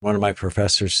One of my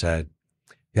professors said,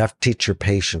 you have to teach your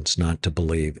patients not to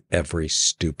believe every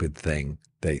stupid thing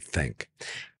they think.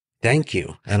 Thank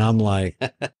you. And I'm like,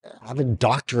 I have a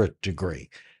doctorate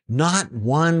degree, not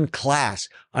one class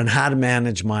on how to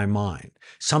manage my mind.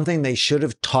 Something they should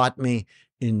have taught me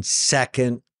in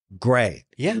second grade.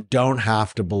 Yeah. You don't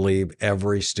have to believe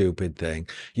every stupid thing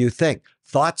you think.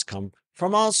 Thoughts come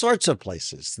from all sorts of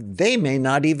places. They may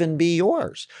not even be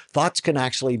yours. Thoughts can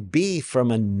actually be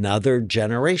from another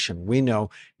generation. We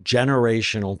know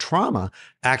generational trauma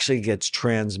actually gets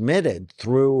transmitted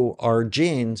through our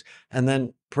genes. And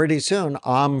then pretty soon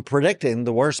I'm predicting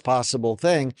the worst possible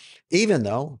thing, even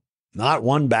though not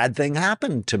one bad thing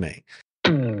happened to me.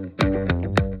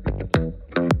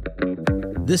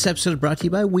 This episode is brought to you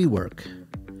by WeWork.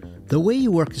 The way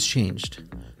you work has changed.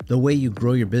 The way you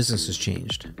grow your business has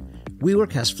changed.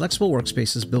 WeWork has flexible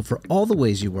workspaces built for all the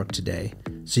ways you work today,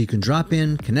 so you can drop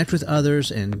in, connect with others,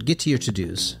 and get to your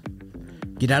to-dos.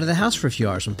 Get out of the house for a few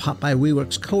hours and pop by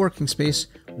WeWork's co-working space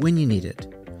when you need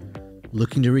it.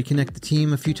 Looking to reconnect the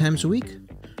team a few times a week?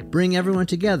 Bring everyone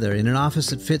together in an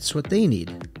office that fits what they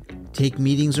need. Take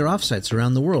meetings or offsites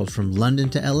around the world from London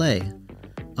to LA.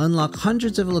 Unlock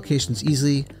hundreds of locations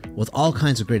easily with all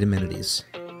kinds of great amenities.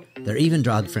 They're even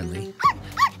dog-friendly.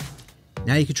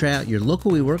 Now you can try out your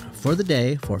local WeWork for the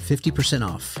day for 50%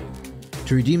 off.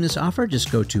 To redeem this offer,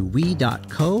 just go to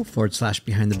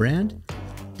we.co/behindthebrand,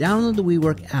 download the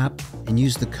WeWork app, and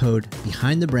use the code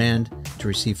BehindTheBrand to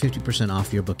receive 50%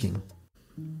 off your booking.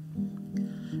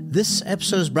 This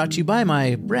episode is brought to you by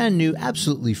my brand new,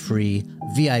 absolutely free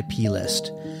VIP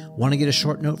list. Want to get a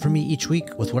short note from me each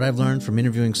week with what I've learned from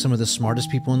interviewing some of the smartest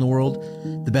people in the world,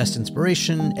 the best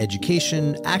inspiration,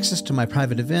 education, access to my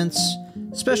private events,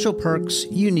 special perks,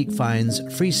 unique finds,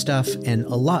 free stuff, and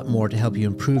a lot more to help you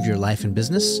improve your life and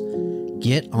business?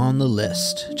 Get on the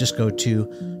list. Just go to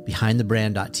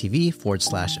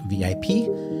behindthebrand.tv/VIP.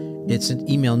 It's an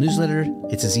email newsletter.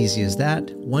 It's as easy as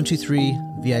that. 123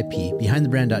 VIP.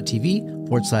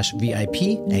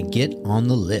 behindthebrand.tv/VIP and get on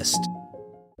the list.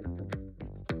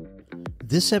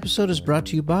 This episode is brought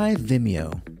to you by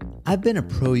Vimeo. I've been a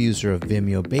pro user of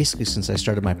Vimeo basically since I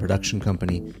started my production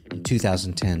company in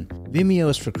 2010. Vimeo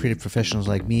is for creative professionals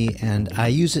like me, and I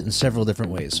use it in several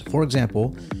different ways. For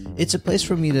example, it's a place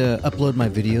for me to upload my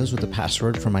videos with a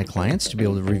password for my clients to be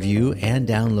able to review and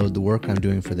download the work I'm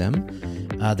doing for them.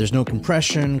 There's no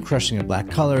compression, crushing of black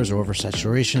colors, or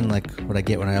oversaturation like what I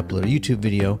get when I upload a YouTube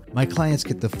video. My clients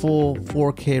get the full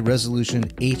 4K resolution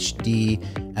HD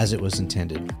as it was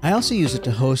intended. I also use it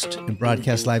to host and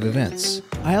broadcast live events.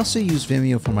 I also use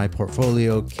Vimeo for my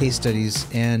portfolio, case studies,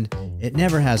 and it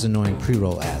never has annoying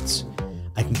pre-roll ads.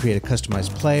 I can create a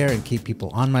customized player and keep people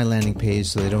on my landing page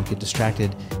so they don't get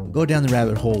distracted and go down the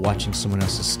rabbit hole watching someone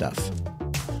else's stuff.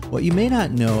 What you may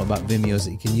not know about Vimeo is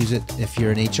that you can use it if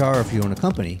you're in HR or if you own a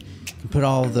company. You can put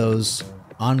all of those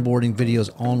onboarding videos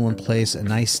all in one place, a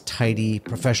nice, tidy,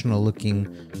 professional-looking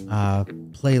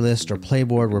playlist or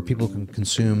playboard where people can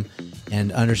consume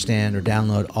and understand or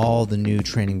download all the new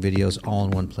training videos all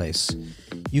in one place.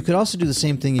 You could also do the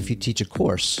same thing if you teach a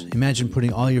course. Imagine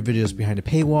putting all your videos behind a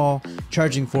paywall,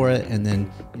 charging for it, and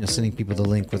then sending people the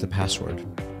link with a password.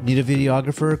 Need a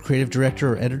videographer, creative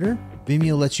director, or editor?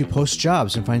 Vimeo lets you post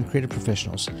jobs and find creative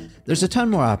professionals. There's a ton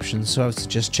more options, so I would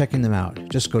suggest checking them out.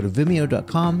 Just go to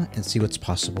vimeo.com and see what's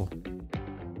possible.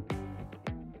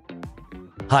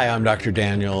 Hi, I'm Dr.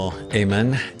 Daniel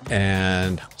Amen,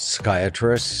 and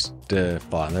psychiatrist,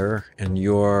 father, and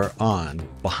you're on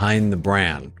Behind the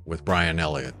Brand with Brian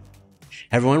Elliott.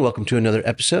 Everyone, welcome to another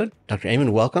episode. Dr.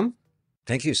 Amen, welcome.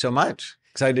 Thank you so much.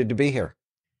 Excited to be here.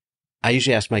 I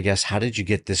usually ask my guests, how did you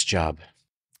get this job?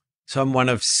 So I'm one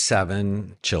of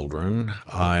 7 children.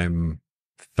 I'm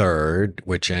third,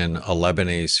 which in a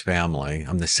Lebanese family,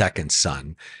 I'm the second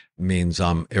son, means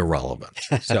I'm irrelevant.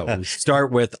 So we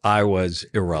start with I was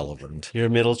irrelevant. You're a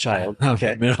middle child.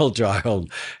 Okay. Middle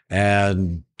child.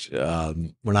 And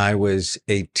when I was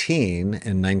 18 in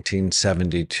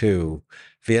 1972,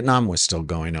 Vietnam was still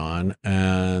going on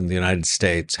and the United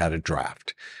States had a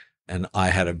draft. And I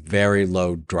had a very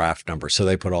low draft number. So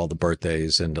they put all the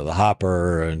birthdays into the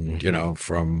hopper and,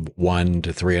 from 1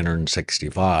 to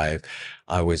 365,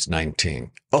 I was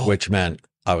 19, which meant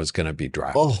I was going to be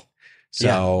drafted.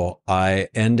 So I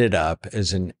ended up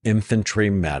as an infantry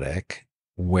medic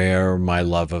where my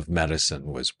love of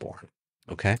medicine was born.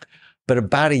 Okay. But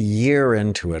about a year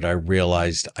into it, I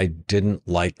realized I didn't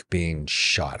like being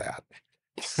shot at.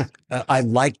 I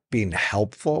liked being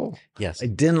helpful. Yes. I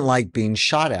didn't like being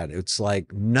shot at. It's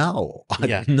like, no,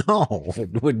 Yeah. no,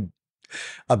 it would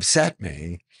upset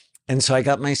me. And so I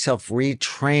got myself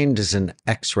retrained as an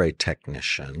X-ray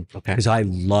technician Okay. because I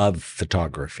love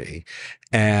photography.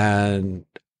 And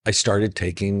I started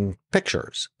taking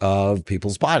pictures of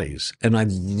people's bodies. And I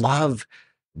love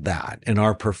that. And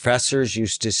our professors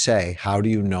used to say, how do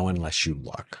you know unless you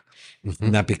look? Mm-hmm.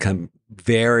 And that became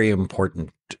very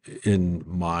important in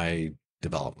my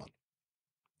development.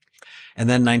 And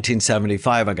then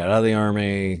 1975, I got out of the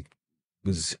Army,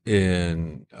 was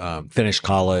in finished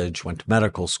college, went to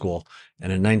medical school.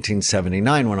 And in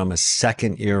 1979, when I'm a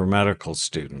second year medical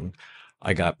student,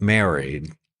 I got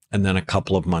married. And then a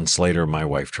couple of months later, my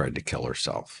wife tried to kill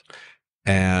herself.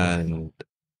 And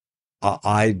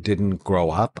I didn't grow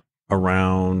up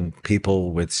around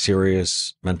people with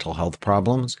serious mental health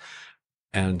problems.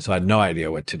 And so I had no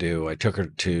idea what to do. I took her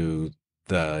to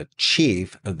the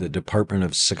chief of the Department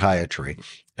of Psychiatry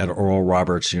at Oral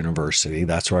Roberts University.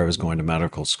 That's where I was going to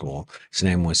medical school. His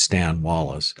name was Stan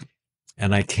Wallace.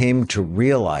 And I came to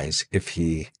realize if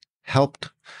he helped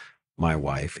my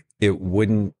wife, it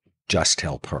wouldn't just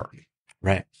help her.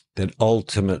 Right. That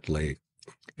ultimately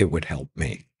it would help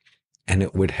me and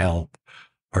it would help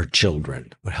our children,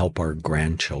 it would help our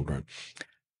grandchildren.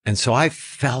 And so I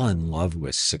fell in love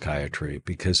with psychiatry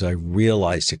because I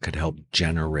realized it could help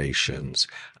generations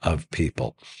of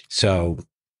people. So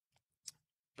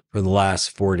for the last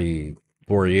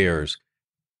 44 years,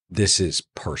 this is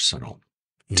personal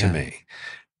to me.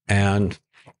 And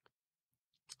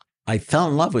I fell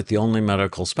in love with the only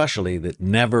medical specialty that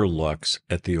never looks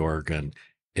at the organ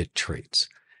it treats.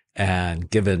 And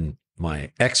given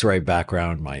my X-ray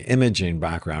background, my imaging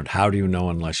background, how do you know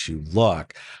unless you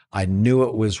look? I knew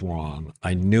it was wrong.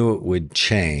 I knew it would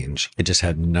change. I just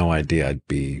had no idea I'd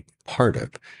be part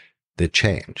of the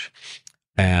change.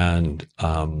 And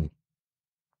I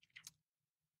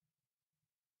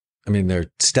mean, there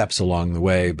are steps along the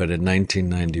way, but in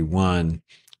 1991,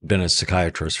 been a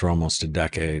psychiatrist for almost a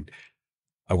decade.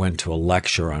 I went to a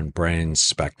lecture on brain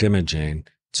SPECT imaging.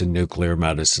 It's a nuclear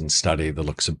medicine study that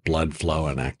looks at blood flow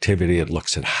and activity. It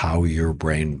looks at how your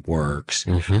brain works.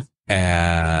 Mm-hmm.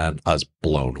 And I was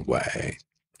blown away.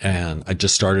 And I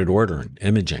just started ordering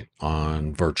imaging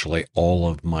on virtually all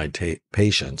of my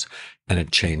patients, and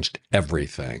it changed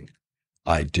everything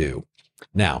I do.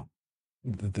 Now,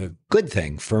 the good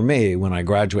thing for me, when I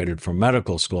graduated from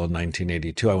medical school in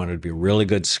 1982, I wanted to be a really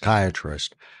good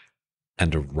psychiatrist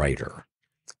and a writer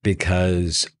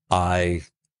because I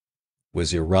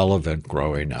was irrelevant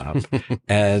growing up.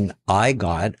 And I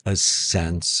got a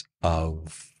sense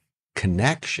of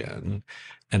connection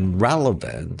and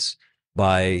relevance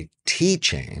by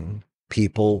teaching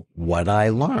people what I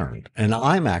learned. And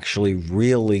I'm actually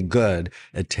really good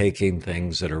at taking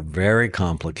things that are very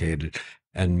complicated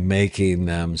and making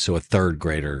them so a third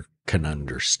grader can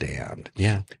understand.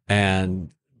 Yeah.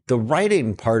 And the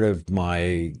writing part of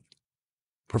my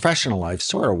professional life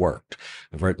sort of worked.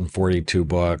 I've written 42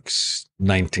 books.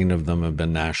 19 of them have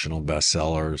been national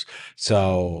bestsellers.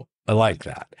 So I like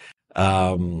that.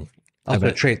 Also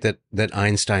a trait that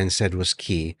Einstein said was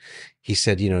key. He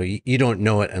said, you don't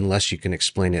know it unless you can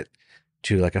explain it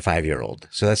to like a 5-year-old.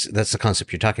 So that's the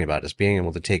concept you're talking about, is being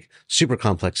able to take super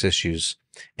complex issues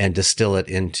and distill it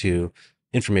into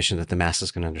information that the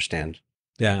masses can understand.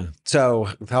 Yeah. So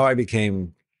how I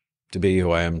became to be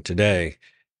who I am today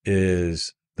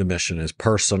is the mission is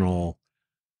personal.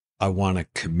 I want to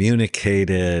communicate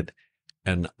it.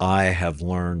 And I have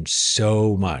learned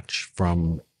so much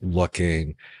from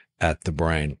looking at the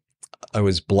brain. I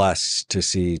was blessed to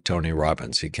see Tony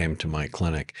Robbins. He came to my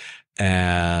clinic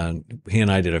and he and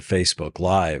I did a Facebook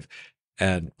Live.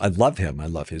 And I love him. I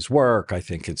love his work. I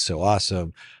think it's so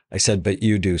awesome. I said, but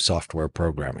you do software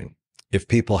programming. If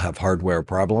people have hardware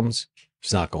problems,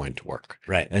 it's not going to work.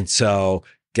 Right. And so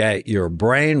get your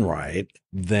brain right,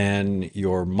 then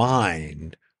your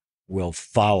mind will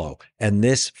follow. And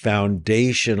this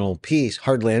foundational piece,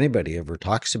 hardly anybody ever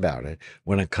talks about it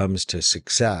when it comes to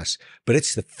success, but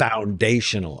it's the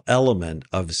foundational element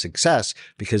of success,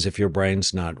 because if your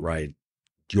brain's not right,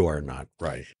 you're not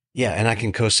right. Yeah. And I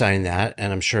can co-sign that.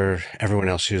 And I'm sure everyone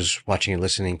else who's watching and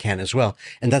listening can as well.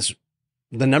 And that's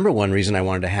the number one reason I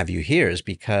wanted to have you here, is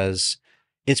because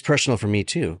it's personal for me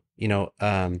too.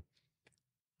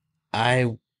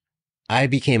 I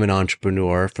became an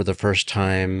entrepreneur for the first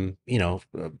time,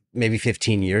 maybe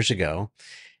 15 years ago.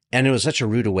 And it was such a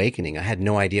rude awakening. I had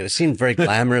no idea. It seemed very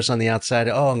glamorous on the outside.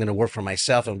 Oh, I'm going to work for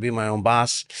myself and be my own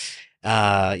boss.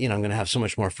 I'm going to have so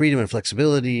much more freedom and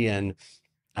flexibility, and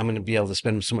I'm going to be able to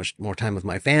spend so much more time with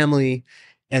my family.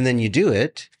 And then you do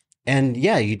it. And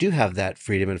yeah, you do have that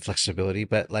freedom and flexibility,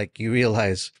 but like you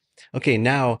realize, okay,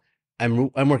 now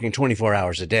I'm working 24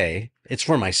 hours a day. It's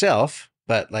for myself,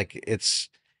 but like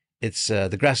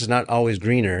the grass is not always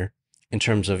greener in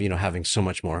terms of, having so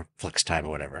much more flex time or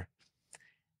whatever.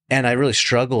 And I really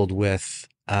struggled with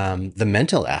the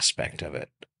mental aspect of it.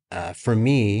 For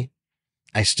me,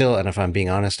 I still, and if I'm being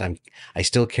honest, I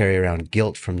still carry around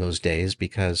guilt from those days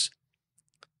because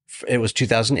it was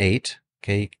 2008.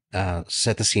 Okay,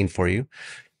 set the scene for you.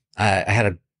 I had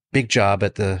a big job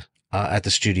at the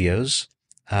studios.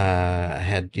 I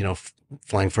had,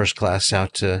 flying first class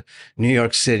out to New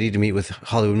York City to meet with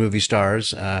Hollywood movie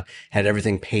stars. Had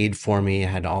everything paid for me. I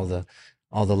had all the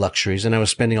luxuries, and I was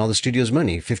spending all the studio's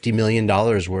money, $50 million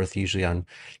worth, usually on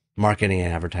marketing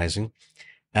and advertising.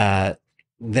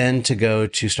 Then to go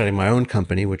to starting my own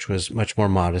company, which was much more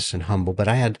modest and humble, but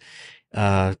I had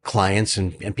clients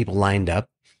and people lined up.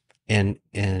 And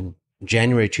in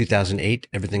January 2008,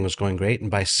 everything was going great.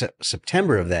 And by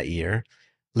September of that year,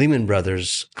 Lehman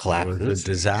Brothers collapsed. It was a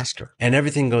disaster. And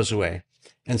everything goes away.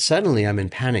 And suddenly I'm in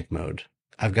panic mode.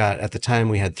 At the time,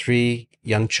 we had 3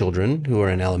 young children who were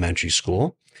in elementary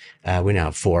school. We now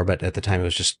have 4, but at the time it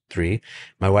was just 3.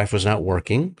 My wife was not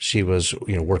working. She was,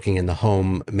 working in the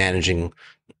home, managing,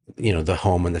 the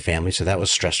home and the family. So that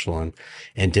was stressful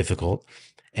and difficult.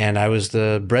 And I was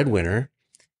the breadwinner.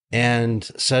 And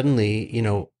suddenly,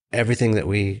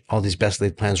 everything all these best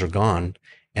laid plans were gone.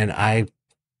 And I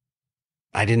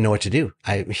didn't know what to do.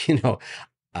 A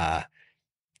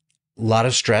lot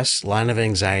of stress, a lot of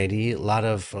anxiety, a lot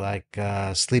of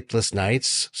sleepless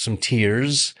nights, some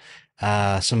tears,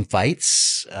 some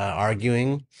fights,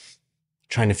 arguing,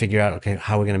 trying to figure out, okay,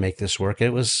 how are we going to make this work?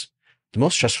 It was the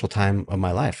most stressful time of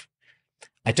my life.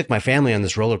 I took my family on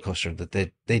this roller coaster that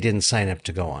they didn't sign up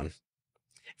to go on.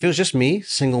 If it was just me,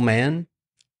 single man,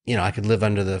 I could live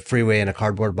under the freeway in a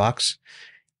cardboard box.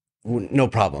 No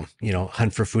problem,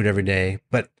 hunt for food every day.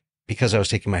 But because I was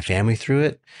taking my family through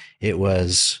it, it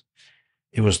was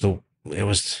the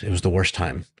worst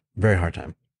time, very hard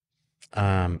time.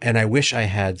 And I wish I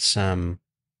had some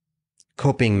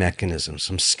coping mechanisms,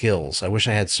 some skills. I wish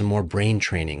I had some more brain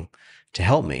training to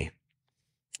help me.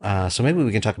 So maybe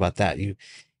we can talk about that.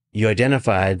 You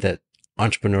identified that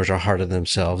entrepreneurs are hard on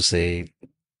themselves. They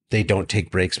don't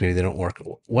take breaks. Maybe they don't work.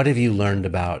 What have you learned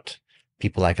about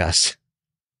people like us?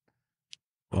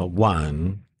 Well,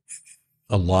 one,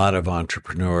 a lot of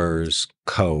entrepreneurs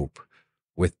cope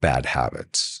with bad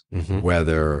habits,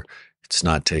 whether it's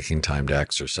not taking time to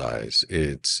exercise,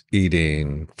 it's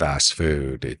eating fast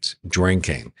food, it's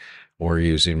drinking, or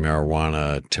using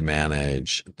marijuana to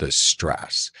manage the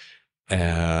stress.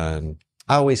 And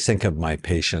I always think of my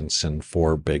patients in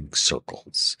 4 big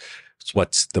circles.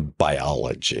 What's the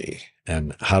biology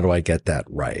and how do I get that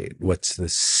right? What's the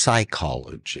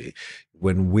psychology?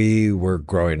 When we were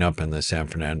growing up in the San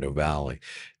Fernando Valley,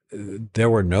 there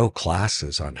were no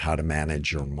classes on how to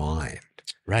manage your mind.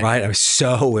 Right. It was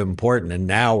so important. And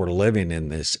now we're living in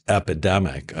this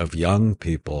epidemic of young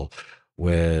people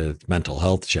with mental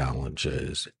health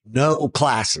challenges. No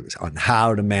classes on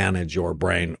how to manage your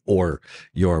brain or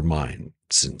your mind.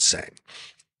 It's insane.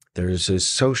 There's a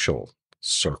social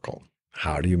circle.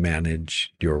 How do you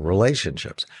manage your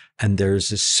relationships? And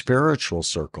there's a spiritual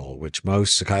circle, which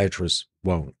most psychiatrists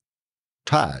won't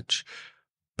touch,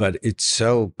 but it's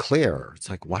so clear. It's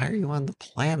like, why are you on the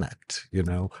planet?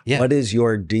 Yeah. What is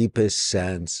your deepest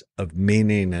sense of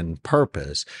meaning and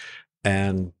purpose?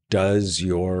 And does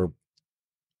your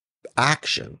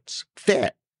actions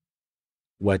fit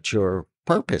what your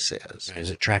purpose is? Is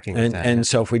it tracking with that? And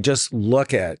so if we just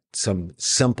look at some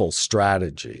simple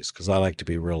strategies, because I like to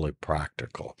be really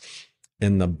practical,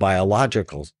 in the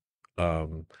biological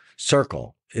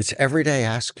circle, it's every day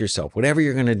ask yourself, whatever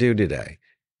you're going to do today,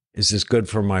 is this good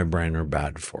for my brain or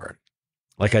bad for it?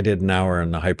 Like I did an hour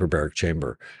in the hyperbaric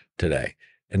chamber today.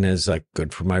 And is like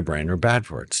good for my brain or bad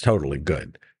for it? It's totally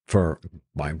good for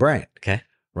my brain. Okay.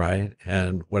 Right.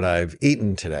 And what I've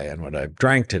eaten today and what I've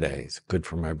drank today is good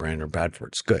for my brain or bad for it.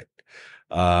 It's good.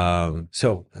 And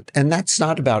that's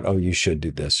not about, oh, you should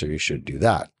do this or you should do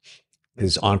that.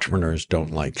 Because entrepreneurs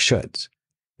don't like shoulds.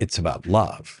 It's about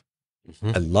love.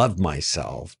 I love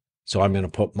myself. So I'm going to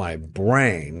put my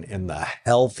brain in the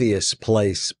healthiest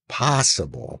place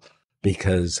possible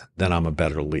because then I'm a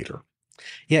better leader.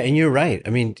 Yeah. And you're right. I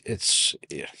mean,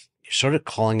 you're sort of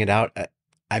calling it out.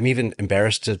 I'm even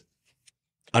embarrassed to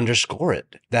underscore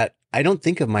it, that I don't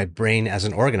think of my brain as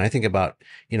an organ. I think about,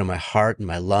 my heart and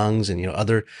my lungs and,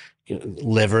 other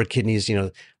liver, kidneys,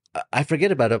 I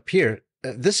forget about up here.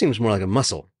 This seems more like a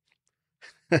muscle.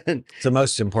 It's the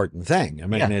most important thing. I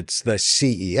mean, It's the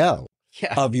CEO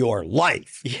of your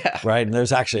life. Yeah. Right. And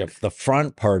there's actually the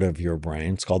front part of your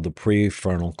brain. It's called the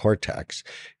prefrontal cortex,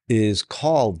 is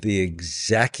called the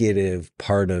executive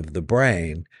part of the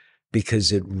brain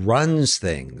because it runs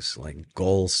things like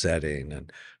goal setting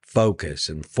and focus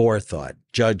and forethought,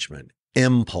 judgment,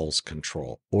 impulse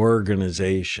control,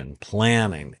 organization,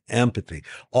 planning, empathy,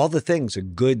 all the things a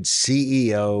good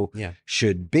CEO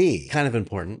should be. Kind of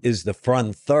important. Is the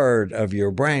front third of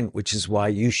your brain, which is why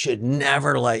you should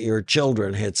never let your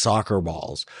children hit soccer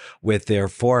balls with their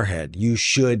forehead. You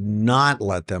should not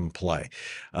let them play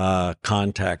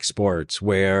contact sports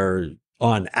where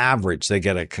on average they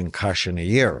get a concussion a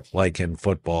year, like in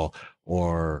football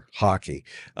or hockey.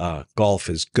 Golf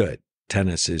is good.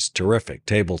 Tennis is terrific.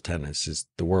 Table tennis is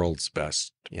the world's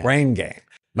best brain game.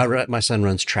 My son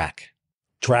runs track.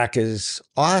 Track is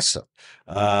awesome.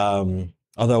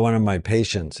 Although one of my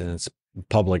patients, and it's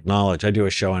public knowledge, I do a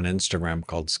show on Instagram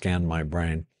called Scan My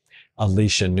Brain.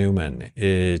 Alicia Newman,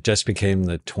 it just became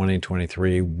the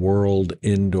 2023 World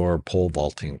Indoor Pole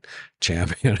Vaulting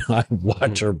Champion. I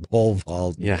watch her pole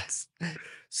vault. Yes.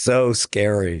 So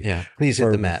scary. Yeah. Please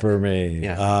hit the mat. For me.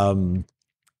 Yeah.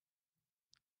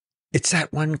 It's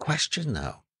that one question,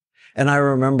 though. And I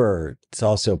remember it's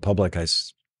also public.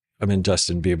 I'm in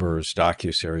Justin Bieber's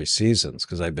docuseries Seasons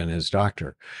because I've been his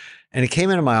doctor. And he came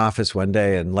into my office one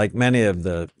day, and like many of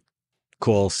the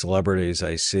cool celebrities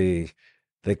I see,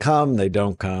 they come, they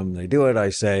don't come, they do it, I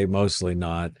say, mostly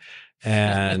not.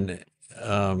 And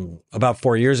about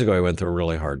 4 years ago, I went through a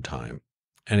really hard time.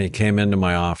 And he came into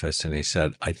my office and he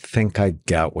said, I think I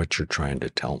get what you're trying to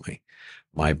tell me.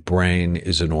 My brain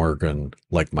is an organ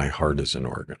like my heart is an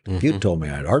organ. If you told me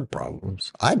I had heart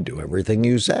problems, I'd do everything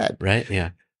you said. Right.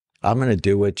 Yeah. I'm going to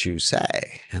do what you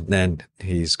say. And then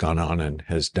he's gone on and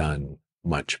has done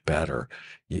much better.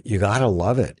 You got to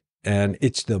love it. And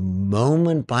it's the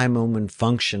moment by moment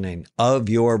functioning of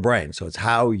your brain. So it's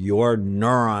how your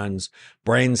neurons,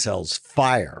 brain cells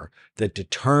fire that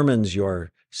determines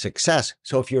your success.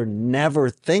 So if you're never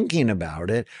thinking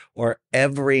about it, or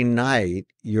every night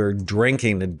you're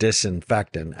drinking a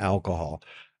disinfectant, alcohol,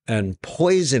 and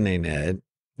poisoning it,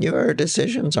 your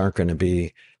decisions aren't going to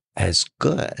be as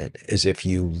good as if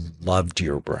you loved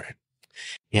your brain.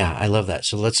 Yeah, I love that.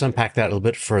 So let's unpack that a little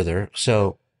bit further.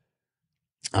 So,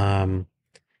 food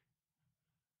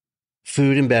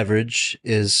and beverage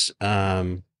is,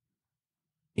 at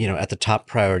the top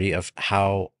priority of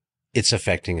how it's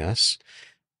affecting us.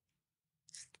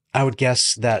 I would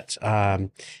guess that,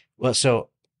 so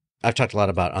I've talked a lot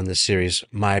about on this series,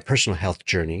 my personal health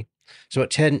journey. So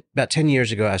about 10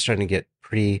 years ago, I was starting to get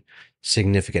pretty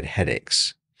significant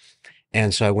headaches.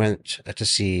 And so I went to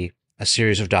see a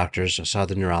series of doctors. I saw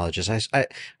the neurologist.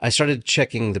 I started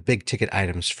checking the big ticket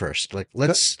items first. Like,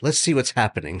 let's see what's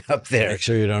happening up there. Make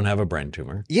sure you don't have a brain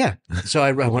tumor. Yeah. So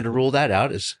I want to rule that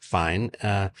out. Is fine.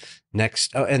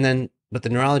 Next. Oh, and then, but the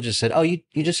neurologist said, oh, you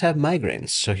just have migraines.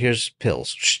 So here's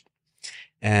pills.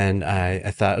 And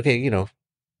I thought, okay,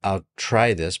 I'll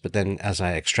try this. But then as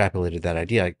I extrapolated that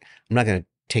idea, I'm not going to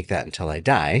take that until I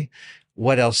die.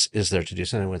 What else is there to do?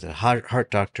 So I went to a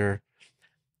heart doctor.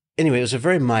 Anyway, it was a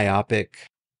very myopic.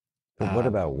 But what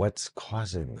about what's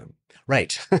causing them?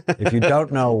 Right. If you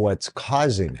don't know what's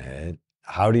causing it,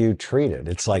 how do you treat it?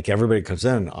 It's like everybody comes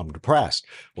in, I'm depressed.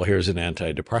 Well, here's an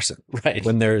antidepressant. Right.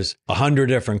 When there's 100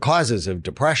 different causes of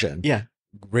depression. Yeah.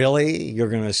 Really? You're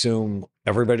going to assume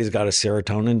everybody's got a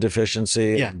serotonin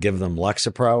deficiency? Yeah. Give them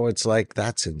Lexapro? It's like,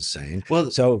 that's insane. Well,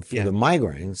 so for the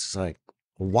migraines, it's like,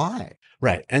 why?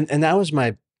 Right. And that was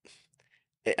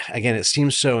again, it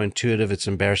seems so intuitive, it's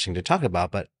embarrassing to talk about,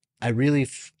 but I really,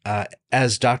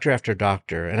 as doctor after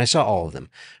doctor, and I saw all of them,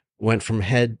 went from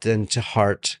head then to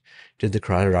heart, did the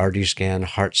carotid artery scan,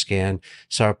 heart scan,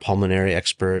 saw a pulmonary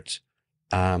expert,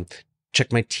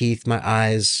 checked my teeth, my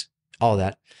eyes, all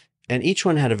that. And each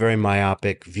one had a very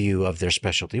myopic view of their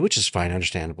specialty, which is fine,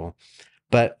 understandable.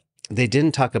 But they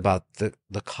didn't talk about the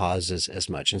causes as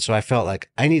much. And so I felt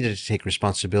like I needed to take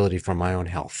responsibility for my own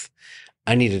health.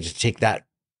 I needed to take that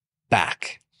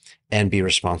back and be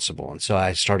responsible. And so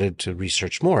I started to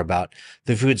research more about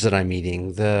the foods that I'm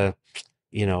eating, how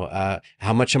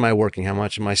much am I working? How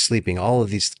much am I sleeping? All of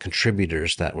these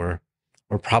contributors that were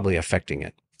probably affecting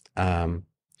it.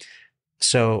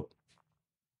 So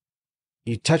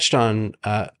you touched on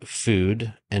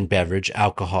food and beverage,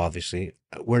 alcohol, obviously.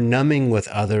 We're numbing with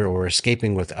other or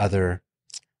escaping with other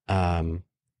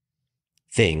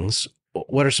things.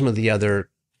 What are some of the other?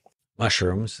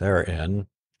 Mushrooms, they're in.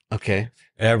 Okay.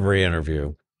 Every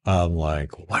interview, I'm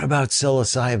like, what about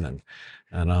psilocybin?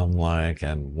 And I'm like,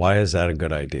 and why is that a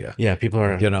good idea? Yeah, people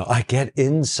are. I get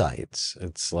insights.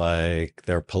 It's like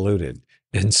they're polluted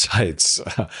insights.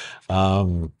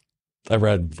 I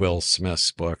read Will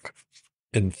Smith's book,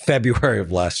 in February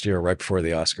of last year, right before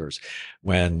the Oscars,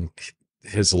 when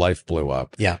his life blew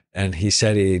up. Yeah. And he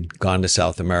said he'd gone to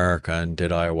South America and did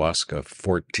ayahuasca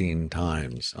 14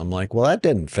 times. I'm like, well, that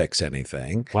didn't fix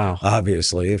anything. Wow.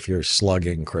 Obviously, if you're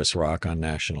slugging Chris Rock on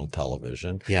national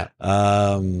television. Yeah.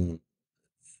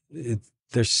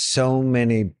 There's so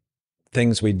many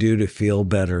things we do to feel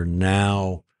better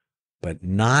now, but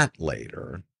not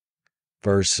later,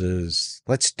 versus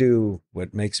let's do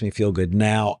what makes me feel good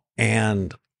now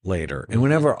and later. And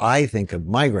whenever I think of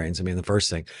migraines, I mean, the first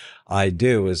thing I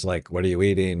do is like, what are you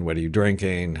eating? What are you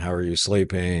drinking? How are you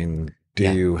sleeping?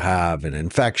 Do you have an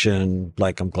infection?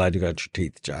 Like, I'm glad you got your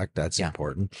teeth checked. That's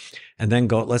important. And then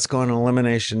let's go on an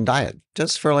elimination diet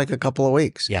just for like a couple of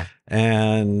weeks. Yeah.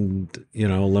 And,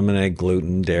 eliminate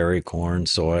gluten, dairy, corn,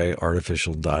 soy,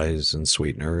 artificial dyes and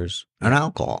sweeteners and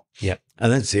alcohol. Yeah.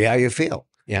 And then see how you feel.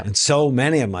 Yeah. And so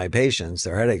many of my patients,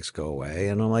 their headaches go away.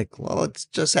 And I'm like, well, let's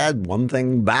just add one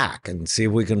thing back and see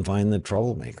if we can find the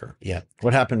troublemaker. Yeah.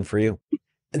 What happened for you?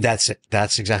 That's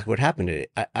exactly what happened.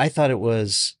 I thought it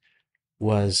was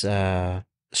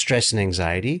stress and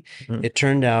anxiety. Mm. It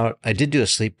turned out I did do a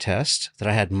sleep test that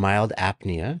I had mild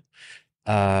apnea.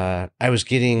 I was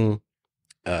getting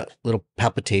little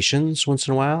palpitations once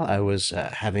in a while. I was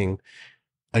having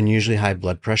unusually high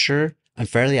blood pressure. I'm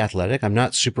fairly athletic. I'm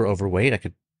not super overweight. I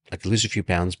could lose a few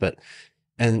pounds, but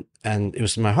and it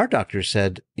was my heart doctor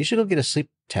said you should go get a sleep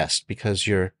test because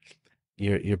your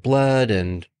blood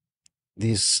and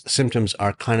these symptoms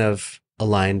are kind of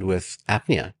aligned with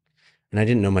apnea. And I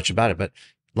didn't know much about it, but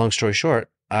long story short,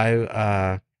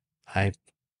 I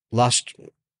lost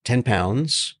 10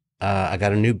 pounds. I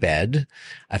got a new bed.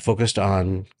 I focused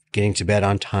on getting to bed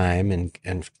on time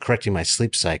and correcting my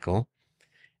sleep cycle.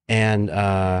 And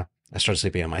I started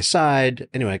sleeping on my side.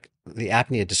 Anyway, the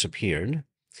apnea disappeared.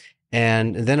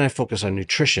 And then I focused on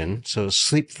nutrition. So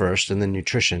sleep first and then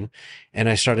nutrition. And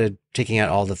I started taking out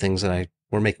all the things that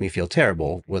were making me feel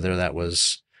terrible, whether that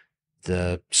was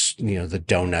the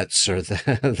donuts or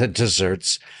the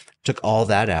desserts. Took all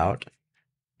that out.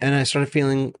 And I started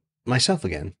feeling myself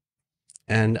again.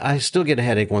 And I still get a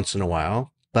headache once in a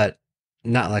while, but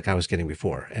not like I was getting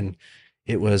before. And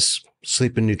it was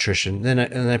sleep and nutrition. Then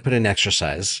I put in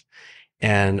exercise,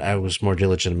 and I was more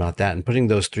diligent about that. And putting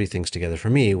those three things together for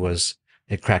me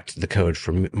it cracked the code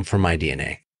for my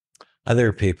DNA.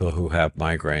 Other people who have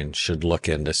migraines should look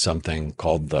into something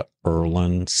called the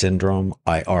Irlen syndrome,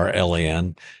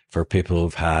 IRLEN, for people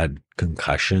who've had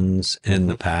concussions in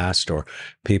the past or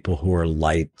people who are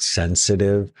light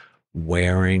sensitive.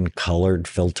 Wearing colored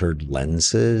filtered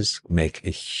lenses make a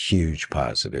huge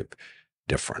positive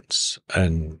difference.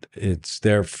 And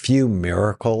there are few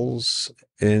miracles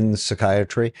in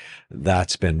psychiatry.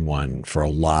 That's been one for a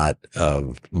lot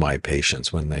of my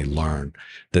patients when they learn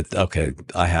that, okay,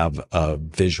 I have a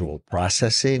visual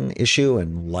processing issue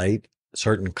and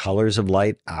certain colors of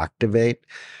light activate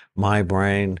my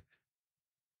brain.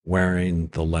 Wearing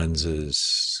the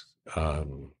lenses,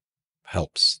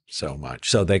 helps so much.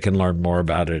 So they can learn more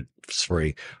about it. It's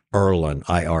free. Irlen,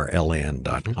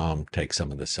 IRLN.com. Take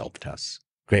some of the self-tests.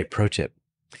 Great pro tip.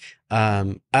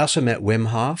 I also met Wim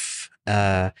Hof,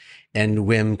 and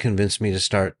Wim convinced me to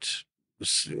start,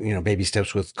 baby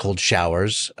steps with cold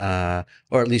showers, or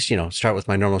at least, start with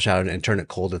my normal shower and turn it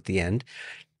cold at the end.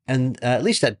 And at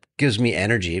least that gives me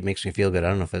energy. It makes me feel good. I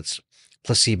don't know if it's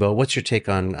placebo. What's your take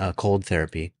on cold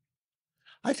therapy?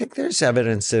 I think there's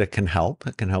evidence that it can help.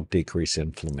 It can help decrease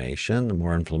inflammation. The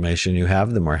more inflammation you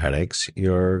have, the more headaches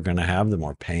you're going to have, the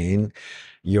more pain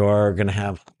you're going to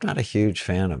have. I'm not a huge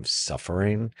fan of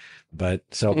suffering, but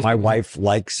so my wife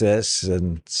likes this.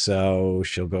 And so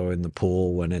she'll go in the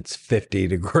pool when it's 50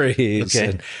 degrees.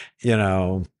 Okay.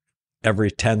 And,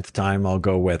 every 10th time I'll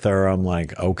go with her, I'm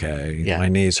like, okay, my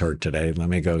knees hurt today. Let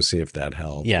me go see if that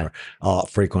helps. Yeah. Or I'll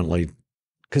frequently,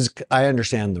 because I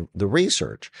understand the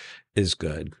research is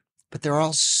good, but there are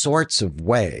all sorts of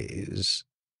ways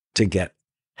to get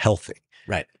healthy.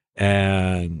 Right.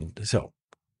 And so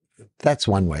that's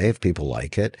one way if people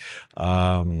like it.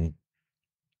 I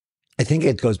think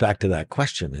it goes back to that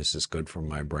question, is this good for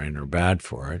my brain or bad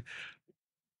for it?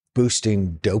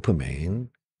 Boosting dopamine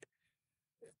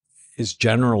is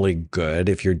generally good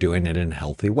if you're doing it in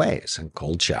healthy ways, and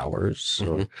cold showers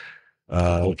or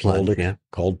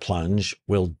cold plunge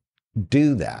will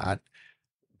do that.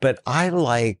 But I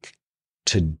like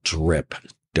to drip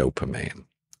dopamine,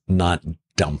 not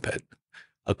dump it.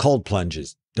 A cold plunge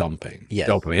is dumping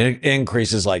dopamine. It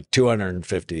increases like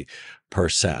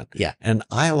 250%. Yeah. And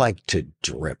I like to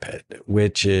drip it,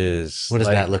 which is what does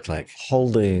that look like?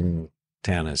 Holding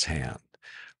Tana's hand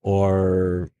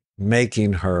or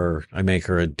I make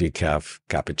her a decaf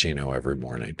cappuccino every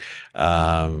morning.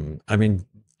 I mean,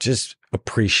 just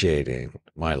appreciating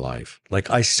my life. Like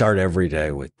I start every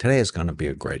day with today is going to be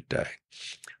a great day.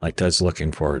 Like I was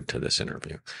looking forward to this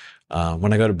interview.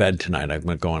 When I go to bed tonight, I'm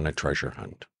going to go on a treasure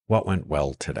hunt. What went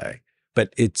well today?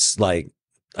 But it's like,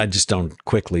 I just don't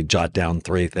quickly jot down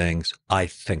 3 things. I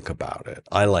think about it.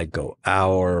 I like go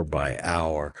hour by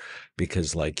hour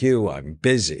because like you, I'm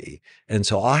busy. And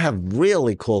so I'll have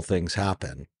really cool things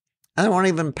happen. I won't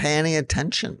even pay any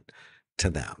attention to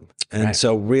them. And Right.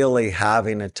 so really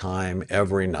having a time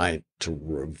every night to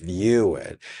review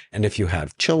it. And if you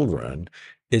have children,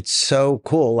 it's so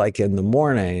cool. Like in the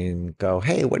morning, go,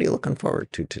 hey, what are you looking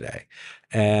forward to today?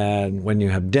 And when you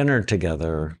have dinner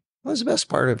together, what was the best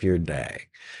part of your day?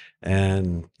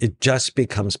 And it just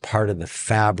becomes part of the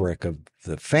fabric of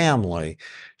the family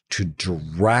to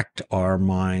direct our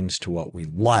minds to what we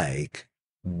like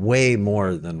way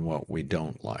more than what we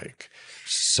don't like.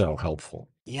 So helpful.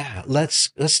 Yeah,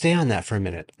 let's stay on that for a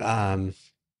minute. I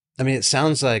mean, it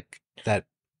sounds like that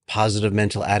positive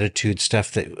mental attitude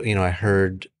stuff that I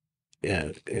heard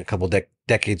a couple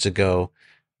decades ago.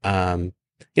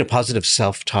 Positive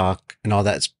self-talk and all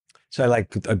that. So I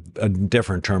like a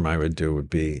different term I would do would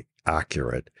be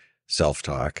accurate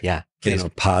self-talk. Yeah,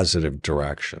 Positive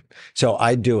direction. So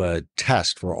I do a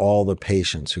test for all the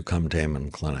patients who come to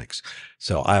Amen clinics.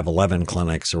 So I have 11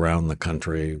 clinics around the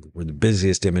country. We're the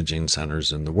busiest imaging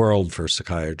centers in the world for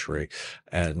psychiatry.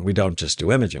 And we don't just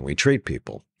do imaging, we treat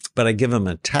people. But I give them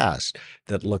a test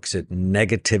that looks at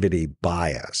negativity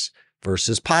bias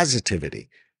versus positivity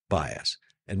bias.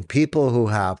 And people who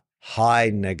have high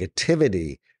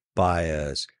negativity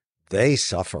bias, they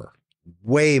suffer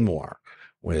way more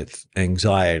with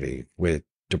anxiety, with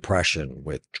depression,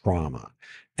 with trauma.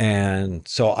 And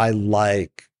so I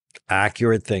like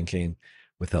accurate thinking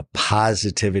with a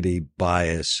positivity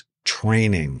bias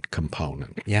training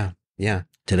component. Yeah. Yeah.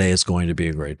 Today is going to be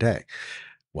a great day.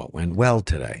 What went well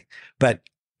today? But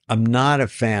I'm not a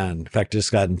fan. In fact, I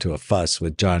just got into a fuss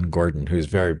with John Gordon, who's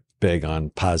very big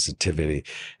on positivity.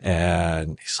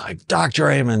 And he's like, Dr.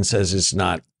 Amen says it's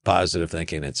not positive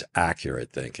thinking, it's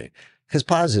accurate thinking. Because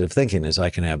positive thinking is I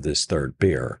can have this third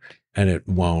beer and it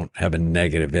won't have a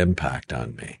negative impact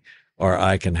on me. Or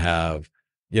I can have,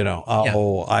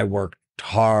 I worked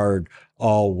hard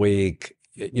all week.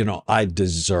 I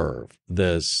deserve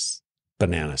this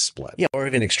banana split. Yeah. Or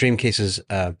even extreme cases,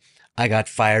 I got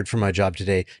fired from my job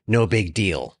today. No big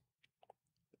deal.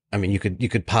 I mean, you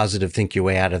could positive think your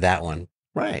way out of that one.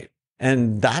 Right.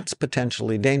 And that's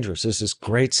potentially dangerous. There's this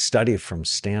great study from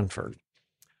Stanford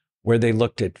where they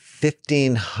looked at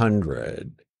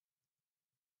 1,500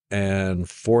 and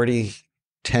 40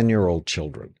 10-year-old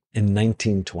children in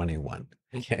 1921.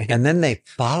 Okay. And then they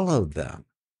followed them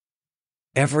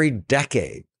every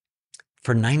decade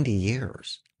for 90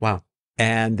 years. Wow.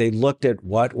 And they looked at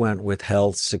what went with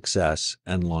health, success,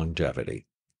 and longevity.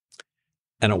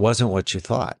 And it wasn't what you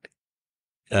thought.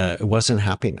 It wasn't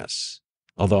happiness,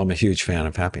 although I'm a huge fan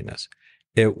of happiness.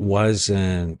 It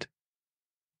wasn't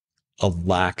a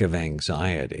lack of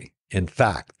anxiety. In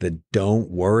fact, the don't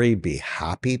worry, be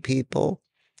happy people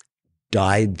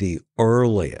died the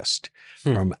earliest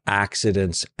from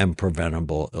accidents and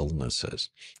preventable illnesses.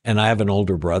 And I have an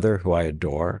older brother who I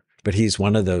adore, but he's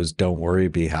one of those don't worry,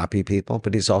 be happy people,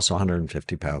 but he's also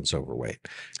 150 pounds overweight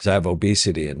because I have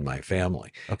obesity in my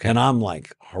family. Okay. And I'm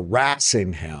like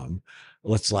harassing him.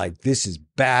 It's like, this is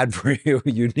bad for you.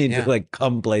 You need to like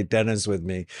come play tennis with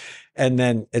me. And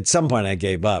then at some point I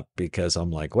gave up because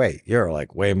I'm like, wait, you're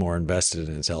like way more invested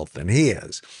in his health than he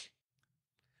is.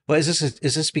 Well, is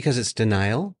this because it's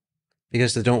denial?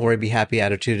 Because the don't worry, be happy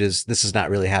attitude is this is not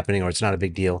really happening or it's not a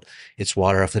big deal. It's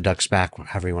water off the duck's back,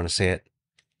 however you want to say it.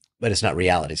 But it's not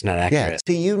reality. It's not accurate. Yeah.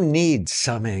 So you need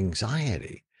some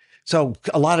anxiety. So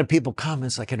a lot of people come,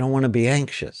 it's like, I don't want to be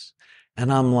anxious.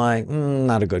 And I'm like,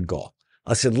 not a good goal.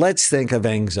 I said, let's think of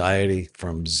anxiety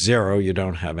from 0, you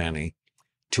don't have any,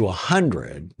 to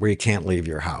 100, where you can't leave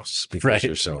your house because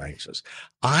you're so anxious.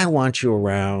 I want you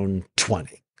around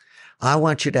 20. I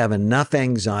want you to have enough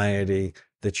anxiety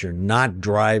that you're not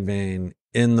driving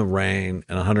in the rain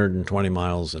at 120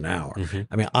 miles an hour. Mm-hmm.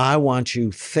 I mean, I want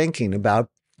you thinking about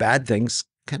bad things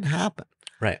can happen.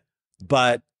 Right.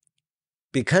 But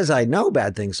because I know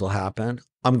bad things will happen,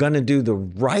 I'm going to do the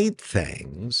right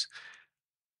things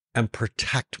and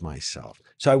protect myself.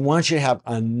 So I want you to have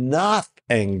enough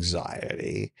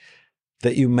anxiety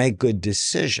that you make good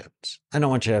decisions. I don't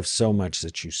want you to have so much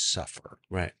that you suffer.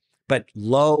 Right. But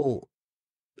low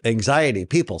anxiety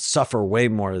people suffer way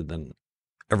more than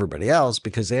everybody else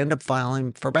because they end up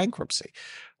filing for bankruptcy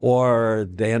or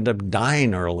they end up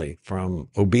dying early from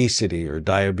obesity or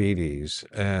diabetes.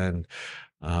 And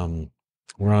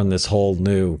we're on this whole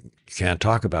new, you can't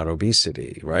talk about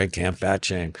obesity, right? Can't fat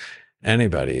shame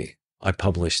anybody. I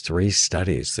published 3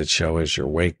 studies that show as your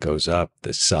weight goes up,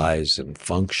 the size and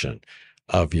function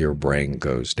of your brain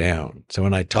goes down. So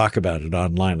when I talk about it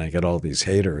online, I get all these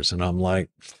haters, and I'm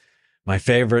like, my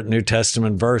favorite New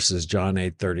Testament verse is John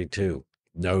 8:32.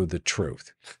 Know the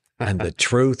truth, and the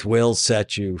truth will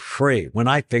set you free. When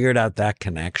I figured out that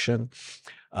connection,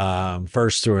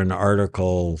 first through an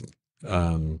article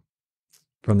from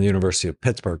the University of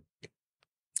Pittsburgh,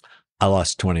 I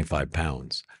lost 25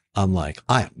 pounds. I'm like,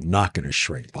 I am not going to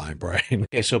shrink my brain.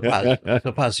 Okay, so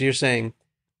pause. So you're saying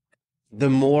the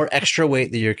more extra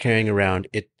weight that you're carrying around,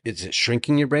 is it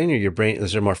shrinking your brain, or your brain,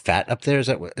 is there more fat up there? Is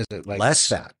it like Less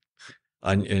fat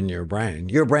in your brain.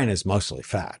 Your brain is mostly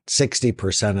fat.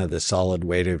 60% of the solid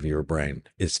weight of your brain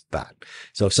is fat.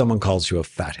 So if someone calls you a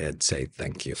fathead, say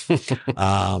thank you.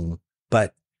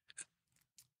 But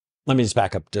let me just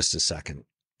back up just a second.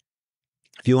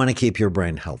 If you want to keep your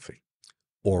brain healthy,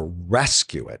 or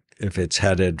rescue it if it's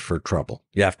headed for trouble,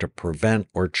 you have to prevent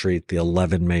or treat the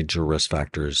 11 major risk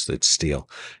factors that steal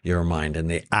your mind. And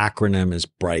the acronym is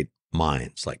BRIGHT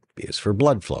minds. Like B is for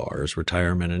blood flow, R is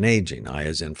retirement and aging, I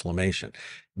is inflammation.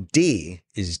 D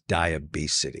is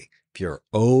diabesity. If you're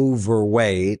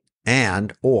overweight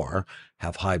and or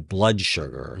have high blood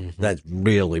sugar, that's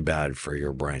really bad for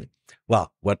your brain.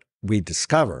 Well, what we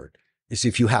discovered is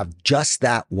if you have just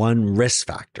that one risk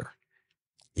factor,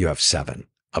 you have 7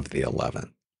 of the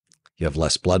 11. You have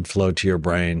less blood flow to your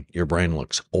brain. Your brain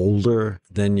looks older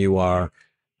than you are.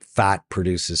 Fat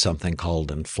produces something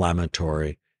called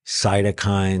inflammatory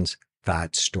cytokines,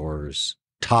 fat stores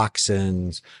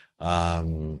toxins.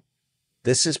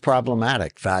 This is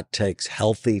problematic. Fat takes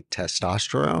healthy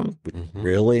testosterone,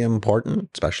 really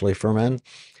important, especially for men,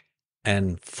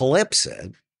 and flips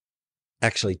it,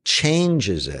 actually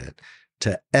changes it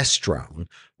to estrone,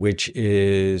 which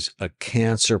is a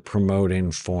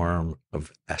cancer-promoting form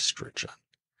of estrogen.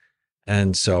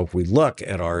 And so if we look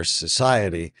at our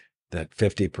society, that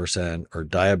 50% are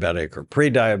diabetic or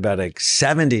pre-diabetic,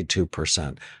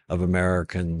 72% of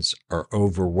Americans are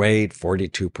overweight,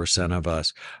 42% of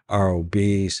us are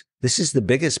obese. This is the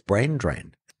biggest brain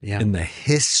drain in the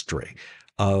history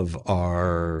of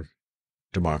our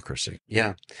democracy.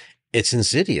 Yeah. It's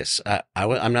insidious.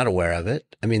 I'm not aware of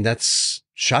it. I mean, that's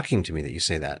shocking to me that you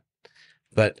say that.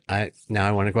 But now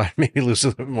I want to go out and maybe lose a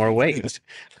little bit more weight.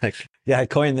 Yeah, I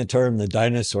coined the term the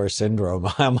dinosaur syndrome.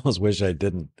 I almost wish I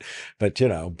didn't. But,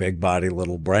 big body,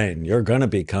 little brain. You're going to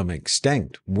become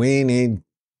extinct. We need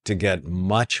to get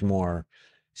much more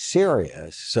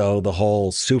serious. So the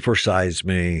whole supersize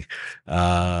me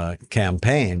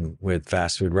campaign with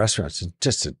fast food restaurants is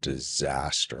just a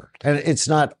disaster. And it's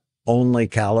not only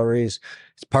calories,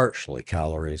 it's partially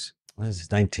calories. This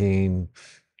is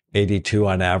 1982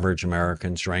 on average,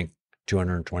 Americans drank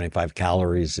 225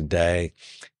 calories a day.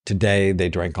 Today, they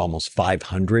drink almost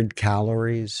 500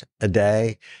 calories a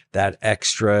day. That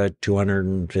extra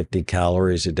 250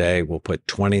 calories a day will put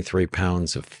 23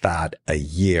 pounds of fat a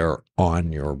year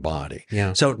on your body.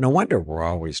 Yeah. So no wonder we're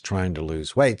always trying to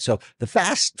lose weight. So the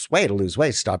fastest way to lose weight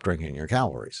is stop drinking your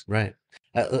calories. Right.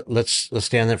 Let's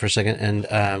stay on that for a second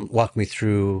and walk me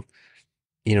through,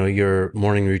 your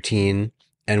morning routine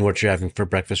and what you're having for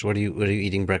breakfast. What are you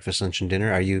eating breakfast, lunch, and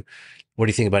dinner? What do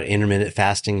you think about intermittent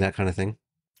fasting, that kind of thing?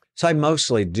 So I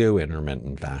mostly do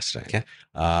intermittent fasting. Okay.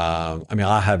 I'll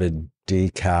have a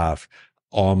decaf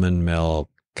almond milk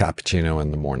cappuccino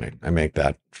in the morning. I make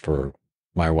that for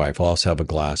my wife. I'll also have a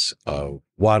glass of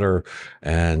water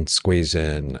and squeeze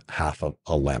in half of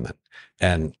a lemon.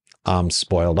 And I'm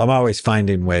spoiled. I'm always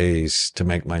finding ways to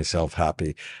make myself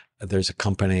happy. There's a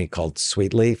company called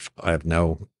Sweet Leaf. I have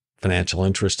no financial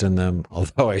interest in them,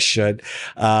 although I should.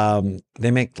 They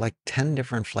make like 10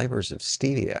 different flavors of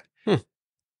stevia.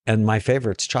 And my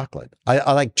favorite's chocolate.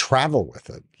 I like travel with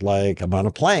it. Like I'm on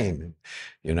a plane,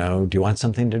 do you want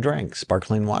something to drink?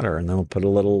 Sparkling water. And then we'll put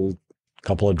a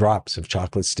couple of drops of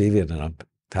chocolate stevia and I'm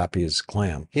happy as a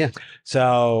clam. Yeah.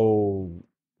 So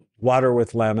water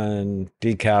with lemon,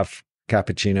 decaf,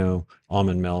 cappuccino,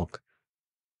 almond milk.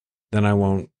 Then I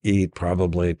won't eat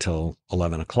probably till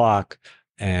 11 o'clock.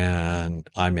 And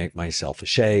I make myself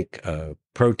a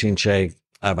protein shake.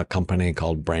 I have a company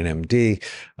called BrainMD.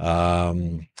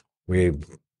 We have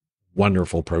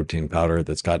wonderful protein powder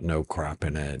that's got no crap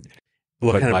in it.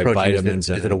 What kind of protein vitamins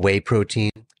is it? A whey protein?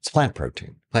 It's plant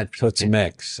protein. So it's a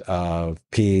mix of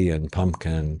pea and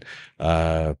pumpkin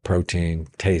protein.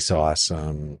 Tastes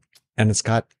awesome. And it's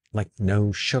got like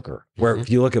no sugar. Where if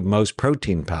you look at most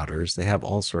protein powders, they have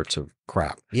all sorts of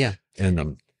crap Yeah. in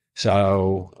them.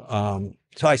 So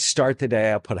I start the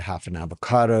day, I put a half an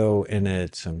avocado in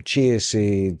it, some chia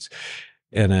seeds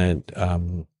in it,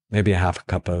 maybe a half a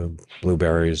cup of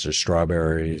blueberries or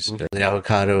strawberries. The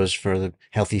avocado is for the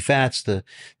healthy fats. The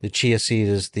chia seed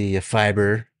is the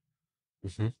fiber,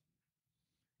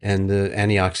 and the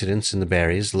antioxidants in the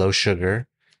berries, low sugar.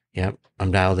 Yep,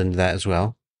 I'm dialed into that as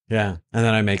well. Yeah. And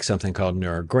then I make something called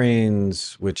Neuro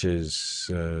Greens, which is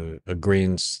a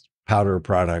greens powder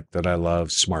product that I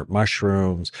love, smart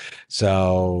mushrooms.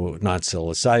 So not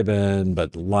psilocybin,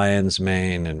 but lion's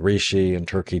mane and reishi and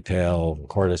turkey tail,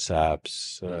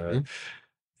 cordyceps.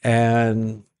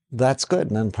 And that's good.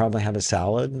 And then probably have a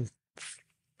salad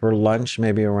for lunch,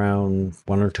 maybe around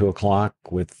 1 or 2 o'clock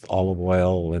with olive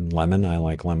oil and lemon. I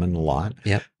like lemon a lot.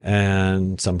 Yep.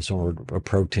 And some sort of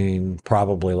protein,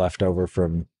 probably left over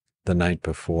from the night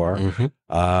before.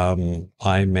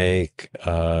 I make,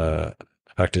 in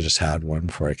fact, I just had one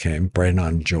before I came, Brain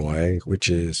on Joy, which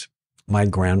is my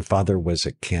grandfather was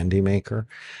a candy maker.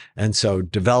 And so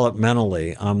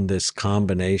developmentally, I'm this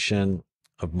combination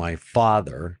of my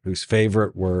father, whose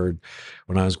favorite word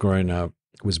when I was growing up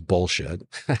was bullshit.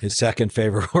 His second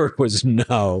favorite word was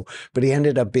no, but he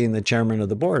ended up being the chairman of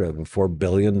the board of a $4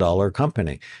 billion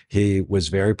company. He was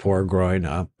very poor growing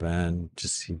up and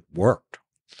he worked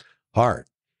hard.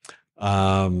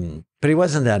 But he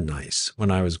wasn't that nice when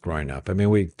I was growing up. I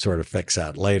mean, we sort of fixed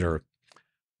that later,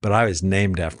 but I was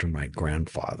named after my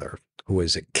grandfather, who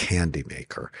was a candy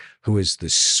maker, who was the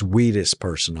sweetest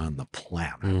person on the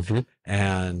planet.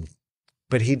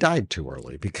 But he died too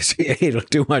early because he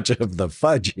ate too much of the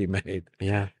fudge he made.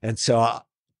 Yeah. And so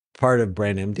part of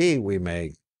Brain MD, we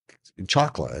make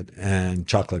chocolate and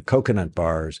chocolate coconut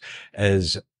bars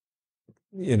as,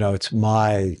 it's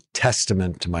my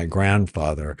testament to my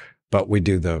grandfather, but we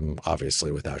do them obviously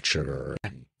without sugar.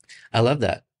 I love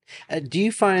that. Do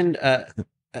you find, I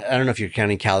don't know if you're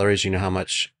counting calories, how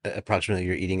much approximately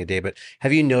you're eating a day, but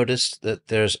have you noticed that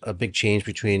there's a big change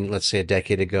between, let's say, a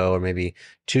decade ago or maybe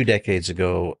 2 decades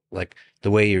ago, like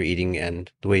the way you're eating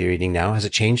and the way you're eating now? Has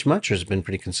it changed much or has it been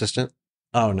pretty consistent?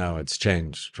 Oh, no, it's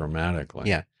changed dramatically.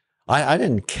 Yeah. I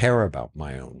didn't care about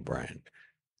my own brain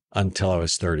until I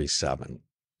was 37.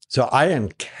 So I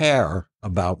didn't care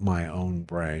about my own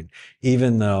brain,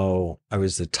 even though I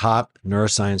was the top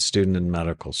neuroscience student in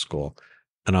medical school.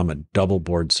 And I'm a double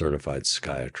board certified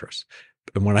psychiatrist.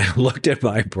 And when I looked at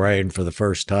my brain for the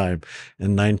first time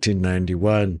in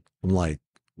 1991, I'm like,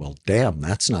 well, damn,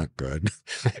 that's not good.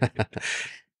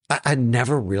 I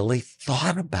never really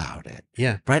thought about it.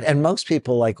 Yeah. Right. And most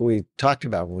people, like we talked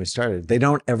about when we started, they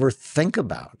don't ever think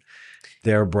about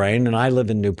their brain. And I live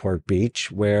in Newport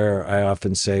Beach, where I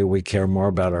often say we care more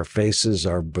about our faces,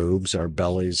 our boobs, our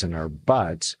bellies, and our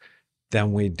butts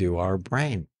than we do our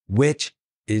brain, which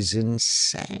is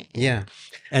insane. Yeah.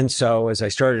 And so as I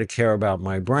started to care about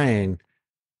my brain,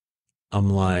 I'm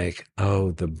like,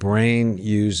 oh, the brain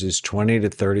uses 20 to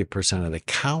 30% of the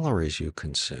calories you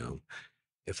consume.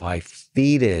 If I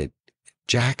feed it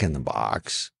Jack in the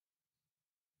Box,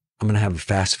 I'm going to have a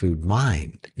fast food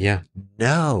mind. Yeah.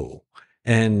 No.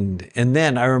 And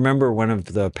then I remember one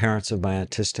of the parents of my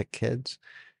autistic kids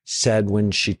said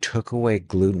when she took away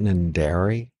gluten and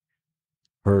dairy,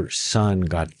 her son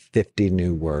got 50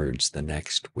 new words the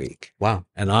next week. Wow.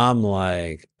 And I'm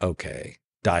like, okay,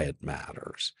 diet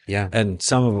matters. Yeah. And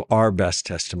some of our best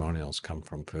testimonials come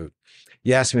from food.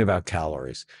 You asked me about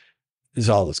calories. There's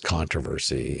all this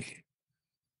controversy.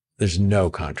 There's no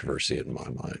controversy in my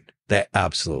mind. They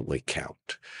absolutely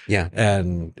count. Yeah.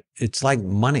 And it's like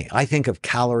money. I think of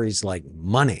calories like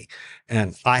money.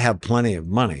 And I have plenty of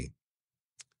money,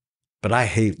 but I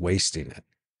hate wasting it.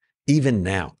 Even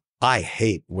now, I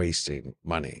hate wasting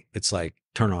money. It's like,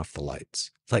 turn off the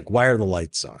lights. It's like, why are the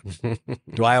lights on?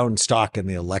 Do I own stock in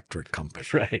the electric company?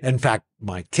 Right. In fact,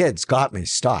 my kids got me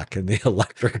stock in the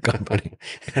electric company.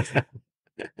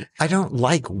 I don't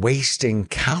like wasting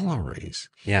calories.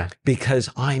 Yeah. Because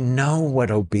I know what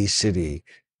obesity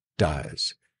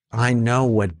does. I know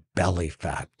what belly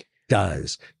fat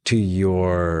does to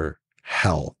your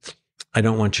health. I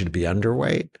don't want you to be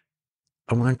underweight.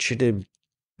 I want you to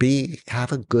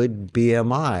have a good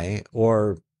BMI,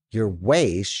 or your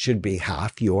waist should be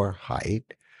half your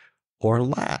height or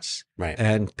less. Right.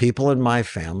 And people in my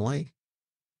family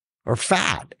are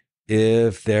fat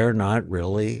if they're not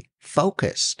really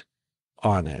focused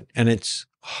on it. And it's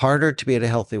harder to be at a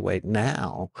healthy weight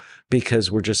now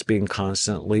because we're just being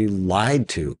constantly lied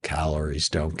to. Calories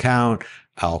don't count.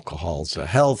 Alcohol's a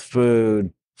health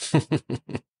food.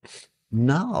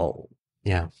 No.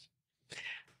 Yeah.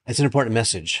 It's an important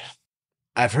message.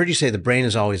 I've heard you say the brain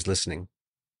is always listening.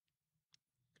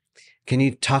 Can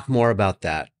you talk more about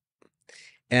that?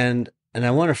 And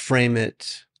I want to frame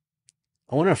it.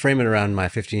 I want to frame it around my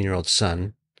 15-year-old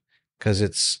son, because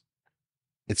it's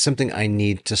something I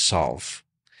need to solve.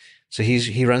 So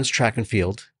he runs track and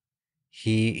field.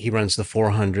 He runs the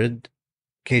 400,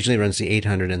 occasionally runs the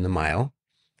 800 and the mile.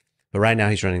 But right now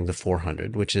he's running the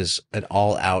 400, which is an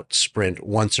all-out sprint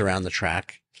once around the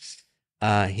track.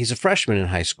 He's a freshman in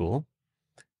high school,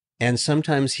 and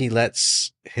sometimes he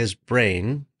lets his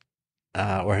brain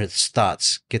or his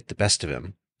thoughts get the best of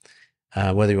him,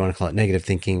 whether you want to call it negative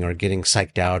thinking or getting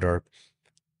psyched out or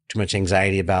too much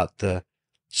anxiety about the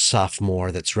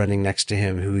sophomore that's running next to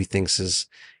him, who he thinks is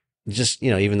just,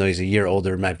 even though he's a year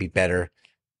older, might be better.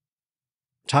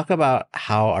 Talk about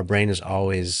how our brain is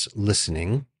always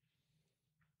listening.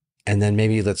 And then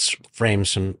maybe let's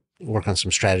work on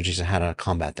some strategies on how to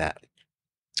combat that.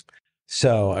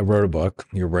 So I wrote a book,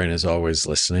 Your Brain is Always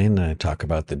Listening, and I talk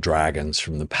about the dragons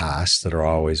from the past that are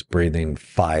always breathing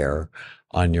fire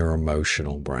on your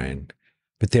emotional brain.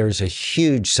 But there's a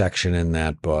huge section in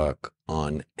that book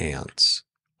on ants,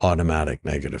 automatic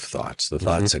negative thoughts, the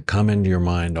thoughts that come into your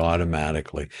mind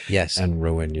automatically and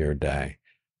ruin your day.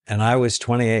 And I was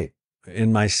 28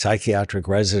 in my psychiatric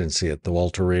residency at the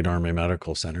Walter Reed Army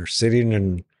Medical Center, sitting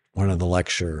in one of the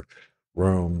lecture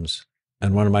rooms,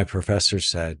 and one of my professors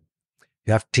said,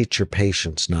 "You have to teach your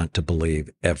patients not to believe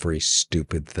every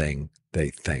stupid thing they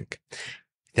think."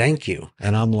 Thank you.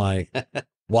 And I'm like,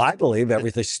 well, I believe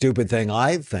every stupid thing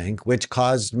I think, which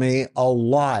caused me a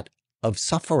lot of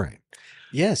suffering.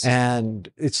 Yes. And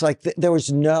it's like there was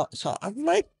so I'm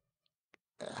like,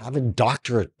 I have a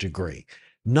doctorate degree,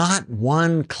 not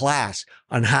one class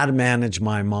on how to manage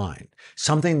my mind,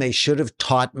 something they should have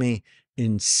taught me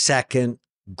in second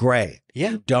grade.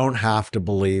 Yeah. You don't have to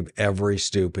believe every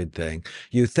stupid thing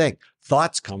you think.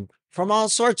 Thoughts come from all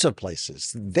sorts of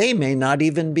places. They may not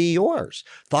even be yours.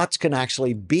 Thoughts can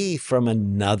actually be from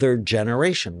another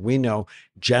generation. We know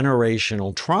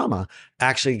generational trauma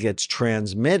actually gets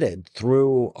transmitted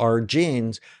through our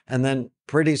genes. And then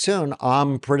pretty soon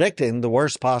I'm predicting the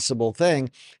worst possible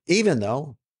thing, even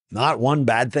though not one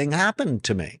bad thing happened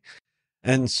to me.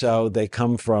 And so they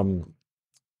come from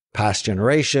past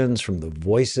generations, from the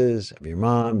voices of your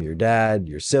mom, your dad,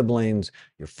 your siblings,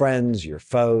 your friends, your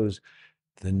foes,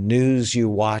 the news you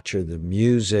watch or the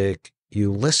music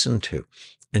you listen to.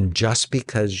 And just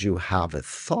because you have a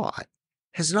thought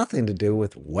has nothing to do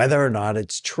with whether or not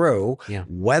it's true,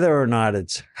 whether or not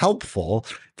it's helpful.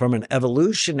 From an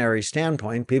evolutionary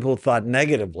standpoint, people who thought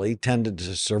negatively tended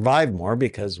to survive more,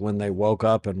 because when they woke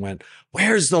up and went,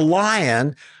 "Where's the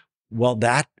lion?" Well,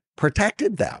 that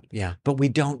protected them. Yeah. But we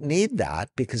don't need that,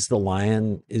 because the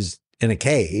lion is in a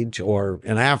cage or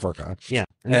in Africa. Yeah.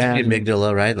 And the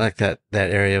amygdala, right? Like that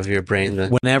area of your brain.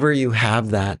 Whenever you have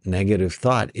that negative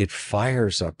thought, it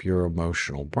fires up your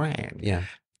emotional brain. Yeah.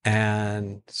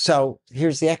 And so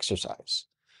here's the exercise.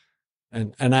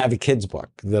 And I have a kid's book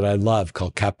that I love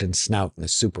called Captain Snout and the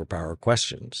Superpower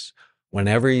Questions.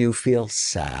 Whenever you feel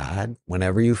sad,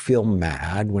 whenever you feel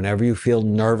mad, whenever you feel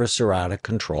nervous or out of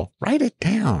control, write it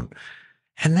down.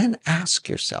 And then ask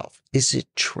yourself, is it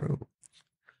true?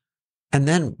 And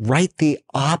then write the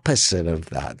opposite of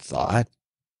that thought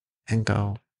and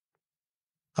go,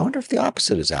 I wonder if the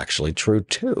opposite is actually true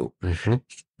too. Mm-hmm.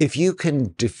 If you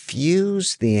can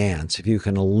diffuse the ants, if you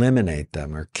can eliminate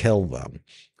them or kill them,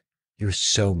 you're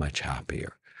so much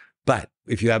happier. But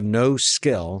if you have no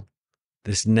skill,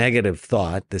 this negative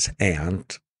thought, this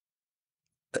ant,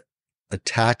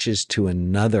 attaches to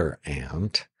another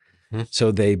ant. Mm-hmm.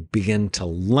 So they begin to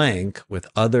link with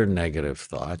other negative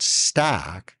thoughts,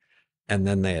 stack, and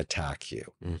then they attack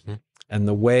you. Mm-hmm. And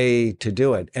the way to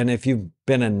do it, and if you've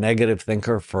been a negative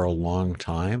thinker for a long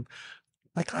time,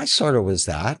 like I sort of was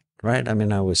that, right? I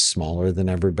mean, I was smaller than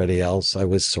everybody else. I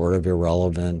was sort of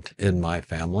irrelevant in my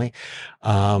family.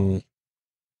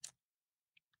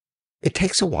 It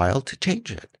takes a while to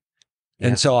change it. Yeah.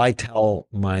 And so I tell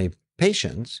my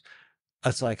patients,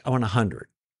 it's like, I want 100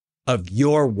 of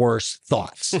your worst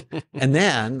thoughts. And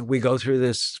then we go through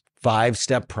this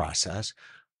 5-step process.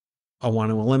 I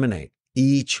want to eliminate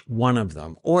each one of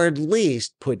them, or at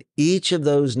least put each of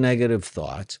those negative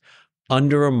thoughts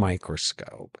under a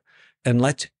microscope, and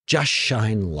let's just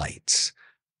shine lights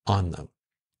on them.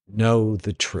 Know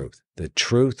the truth. The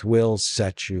truth will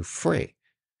set you free.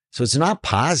 So it's not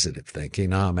positive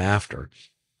thinking I'm after.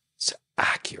 It's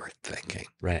accurate thinking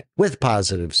Right. with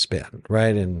positive spin,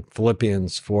 right? In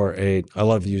Philippians 4:8, I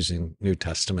love using New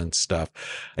Testament stuff.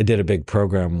 I did a big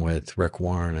program with Rick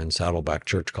Warren and Saddleback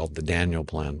Church called the Daniel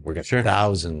Plan. We're getting Sure.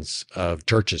 thousands of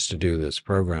churches to do this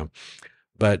program.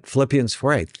 But Philippians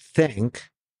 4:8,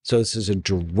 think. So this is a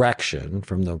direction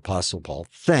from the Apostle Paul.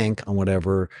 Think on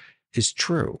whatever is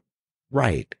true,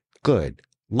 right, good,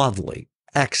 lovely,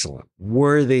 excellent,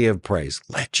 worthy of praise.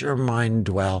 Let your mind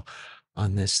dwell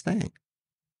on this thing.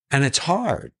 And it's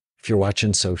hard if you're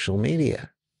watching social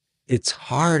media. It's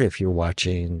hard if you're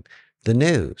watching the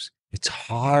news. It's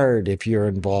hard if you're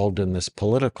involved in this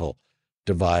political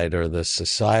divide or the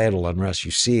societal unrest.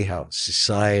 You see how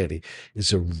society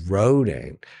is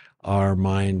eroding our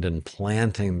mind and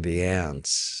planting the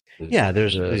ants. Yeah,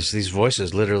 there's these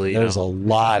voices literally. There's a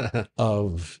lot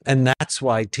of, and that's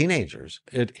why teenagers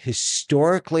at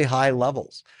historically high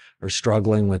levels are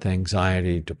struggling with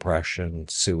anxiety, depression,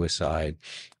 suicide.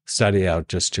 Study out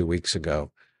just 2 weeks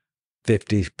ago,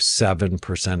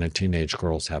 57% of teenage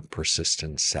girls have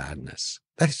persistent sadness.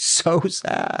 That's so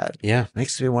sad. Yeah.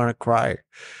 Makes me want to cry.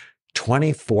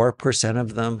 24%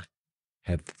 of them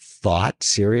have thought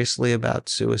seriously about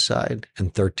suicide,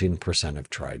 and 13% have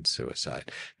tried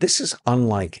suicide. This is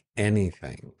unlike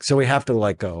anything. So we have to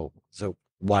let go. So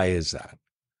why is that?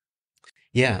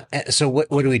 Yeah. So what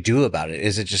do we do about it?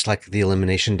 Is it just like the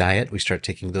elimination diet? We start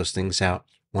taking those things out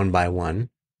one by one?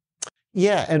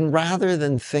 Yeah. And rather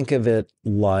than think of it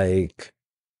like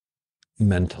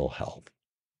mental health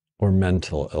or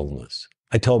mental illness,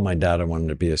 I told my dad I wanted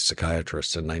to be a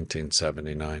psychiatrist in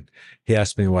 1979. He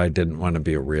asked me why I didn't want to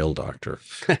be a real doctor,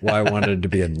 why I wanted to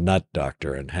be a nut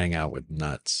doctor and hang out with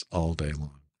nuts all day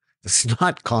long. It's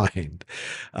not kind.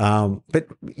 But,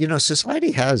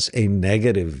 society has a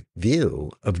negative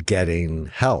view of getting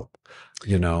help.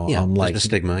 Yeah, I'm like, the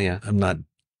stigma. Yeah. I'm not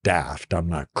daft. I'm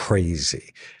not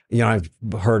crazy. I've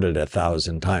heard it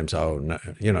 1,000 times. Oh, no,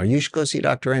 you should go see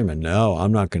Dr. Amen. No,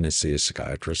 I'm not going to see a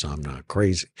psychiatrist. I'm not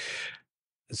crazy.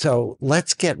 So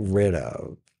let's get rid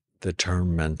of the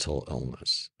term mental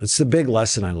illness. It's the big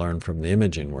lesson I learned from the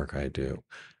imaging work I do.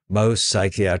 Most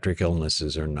psychiatric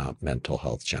illnesses are not mental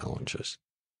health challenges.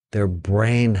 They're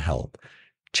brain health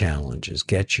challenges.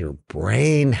 Get your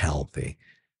brain healthy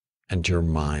and your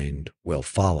mind will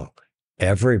follow.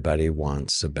 Everybody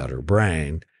wants a better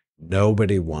brain.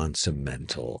 Nobody wants a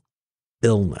mental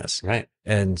illness. Right.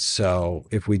 And so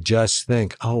if we just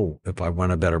think, oh, if I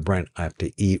want a better brain, I have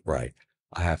to eat right.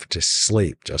 I have to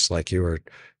sleep, just like you were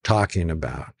talking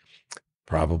about.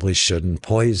 Probably shouldn't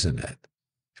poison it.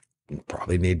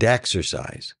 Probably need to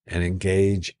exercise and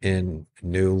engage in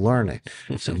new learning.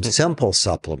 Some simple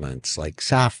supplements like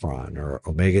saffron or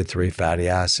omega-3 fatty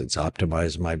acids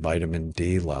optimize my vitamin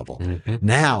D level. Mm-hmm.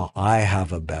 Now I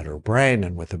have a better brain,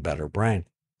 and with a better brain,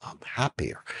 I'm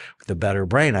happier. With a better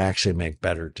brain, I actually make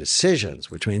better decisions,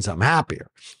 which means I'm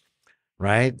happier.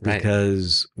 Right?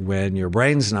 Because when your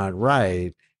brain's not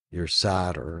right, you're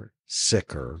sadder,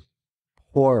 sicker,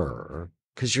 poorer,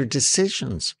 because your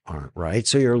decisions aren't right.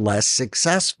 So you're less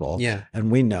successful. Yeah.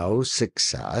 And we know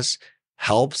success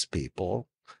helps people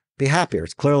be happier.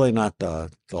 It's clearly not the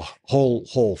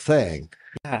whole thing.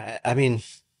 Yeah. I mean,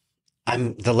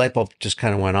 the light bulb just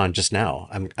kind of went on just now.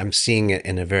 I'm seeing it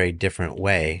in a very different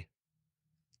way,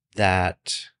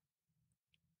 that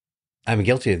I'm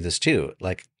guilty of this too.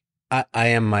 Like, I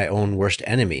am my own worst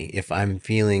enemy. If I'm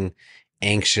feeling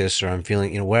anxious or I'm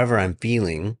feeling, whatever I'm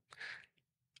feeling,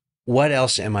 what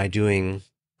else am I doing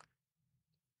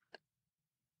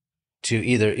to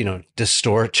either,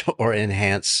 distort or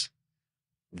enhance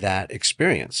that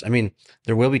experience? I mean,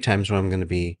 there will be times when I'm going to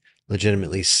be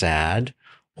legitimately sad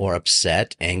or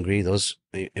upset, angry. Those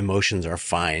emotions are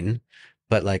fine.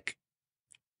 But like,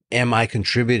 am I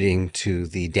contributing to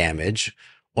the damage,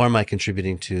 or am I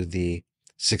contributing to the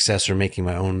success or making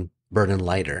my own burden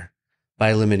lighter by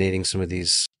eliminating some of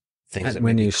these things And that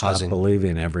when may be you stop causing?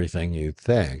 believing everything you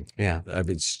think, Yeah. I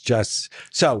mean, it's just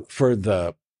so for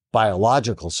the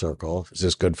biological circle, is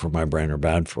this good for my brain or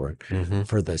bad for it? Mm-hmm.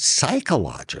 For the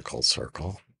psychological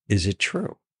circle, is it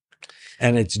true?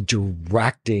 And it's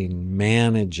directing,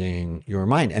 managing your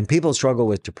mind. And people struggle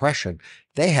with depression.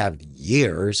 They have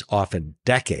years, often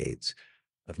decades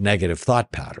of negative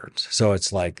thought patterns. So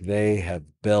it's like they have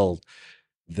built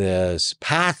this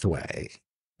pathway,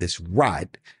 this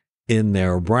rut in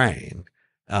their brain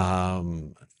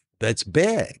that's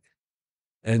big.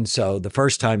 And so the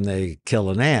first time they kill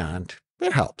an ant,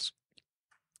 it helps.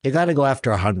 You got to go after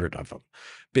 100 of them,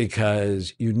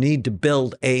 because you need to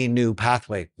build a new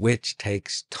pathway, which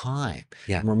takes time.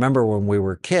 Yeah. And remember when we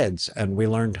were kids and we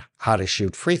learned how to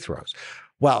shoot free throws?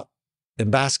 Well,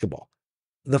 in basketball,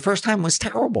 the first time was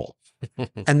terrible.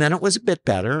 And then it was a bit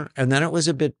better. And then it was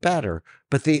a bit better.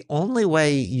 But the only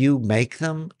way you make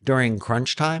them during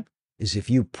crunch time is if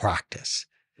you practice,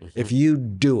 if you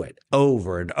do it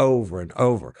over and over and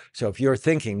over. So if you're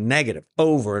thinking negative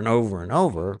over and over and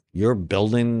over, you're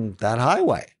building that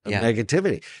highway of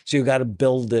negativity. So you got to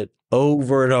build it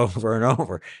over and over and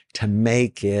over to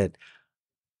make it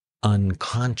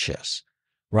unconscious,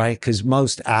 right? Because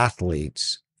most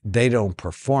athletes, they don't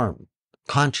perform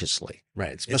consciously.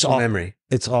 Right. It's muscle memory.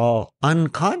 It's all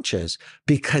unconscious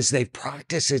because they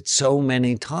practice it so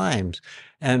many times.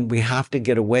 And we have to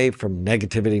get away from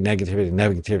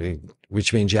negativity,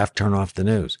 which means you have to turn off the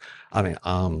news. I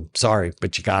mean, sorry,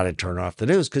 but you got to turn off the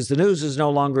news because the news is no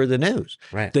longer the news.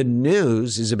 Right. The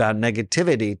news is about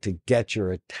negativity to get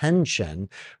your attention,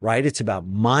 right? It's about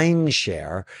mind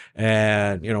share.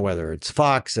 And, whether it's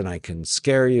Fox and I can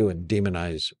scare you and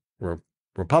demonize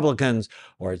Republicans,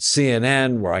 or it's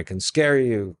CNN where I can scare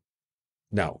you.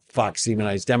 No, Fox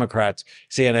demonize Democrats,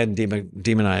 CNN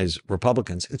demonize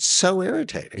Republicans. It's so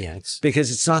irritating. Yeah,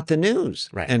 because it's not the news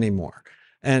anymore.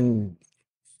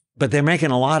 But they're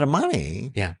making a lot of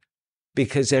money. Yeah.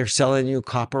 Because they're selling you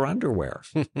copper underwear.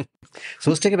 So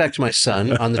let's take it back to my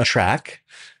son on the track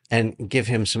and give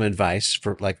him some advice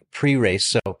for like pre-race.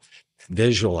 So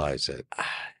visualize it.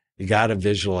 You got to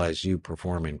visualize you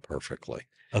performing perfectly.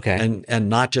 Okay. And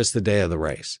not just the day of the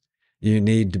race. You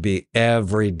need to be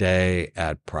every day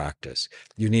at practice.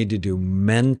 You need to do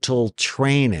mental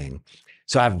training.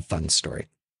 So I have a fun story.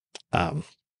 I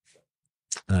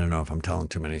don't know if I'm telling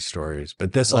too many stories,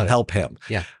 but this will help him.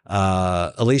 Yeah.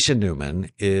 Alicia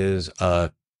Newman is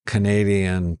a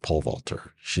Canadian pole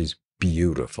vaulter. She's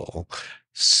beautiful,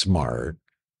 smart,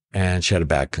 and she had a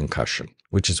bad concussion,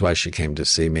 which is why she came to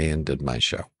see me and did my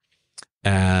show.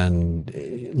 And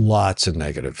lots of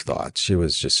negative thoughts. She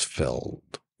was just filled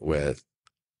with,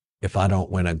 if I don't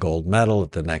win a gold medal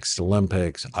at the next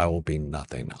Olympics, I will be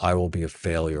nothing. I will be a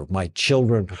failure. My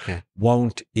children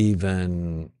won't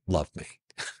even love me.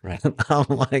 Right. I'm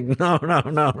like,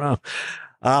 no.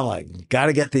 I'm like, got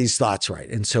to get these thoughts right.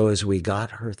 And so as we got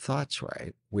her thoughts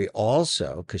right, we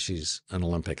also, because she's an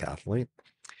Olympic athlete,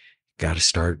 got to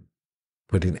start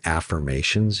putting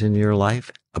affirmations in your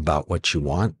life about what you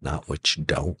want, not what you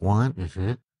don't want.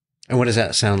 Mm-hmm. And what does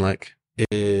that sound like?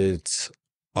 It's,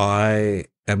 I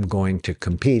am going to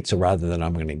compete. So rather than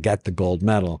I'm going to get the gold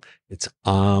medal, it's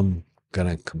I'm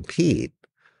going to compete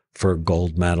for a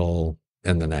gold medal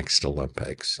in the next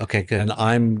Olympics. Okay, good. And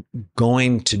I'm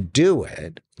going to do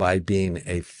it by being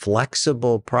a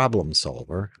flexible problem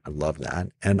solver. I love that.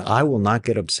 And I will not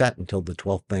get upset until the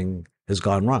 12th thing has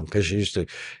gone wrong, because she used to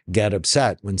get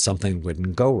upset when something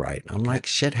wouldn't go right. I'm like,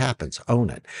 shit happens, own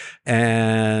it.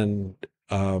 And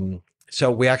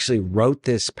so we actually wrote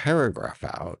this paragraph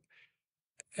out,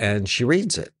 and she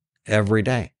reads it every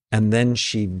day. And then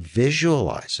she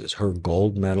visualizes her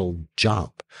gold medal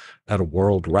jump at a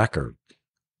world record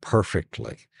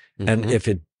perfectly. Mm-hmm. And if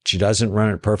she doesn't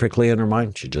run it perfectly in her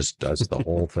mind, she just does the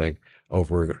whole thing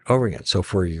over and over again. So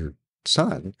for your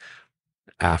son,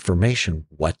 affirmation,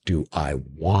 what do I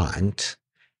want?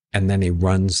 And then he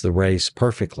runs the race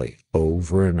perfectly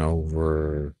over and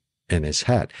over in his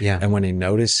head. Yeah. And when he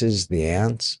notices the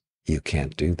ants, you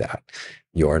can't do that.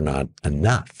 You're not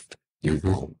enough. You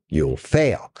won't. You'll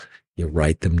fail. You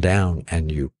write them down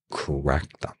and you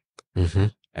correct them. Mm-hmm.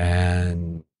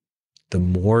 And the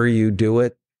more you do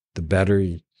it, the better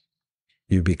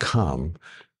you become.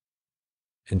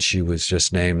 And she was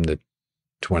just named the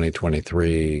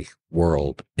 2023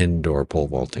 World Indoor Pole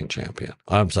Vaulting Champion.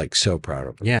 I was like so proud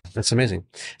of her. Yeah, that's amazing.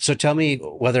 So tell me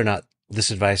whether or not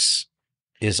this advice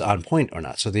is on point or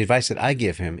not. So the advice that I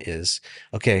give him is,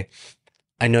 okay,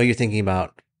 I know you're thinking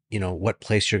about, what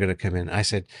place you're going to come in. I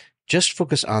said, just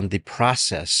focus on the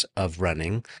process of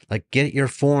running, like get your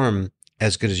form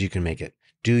as good as you can make it.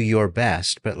 Do your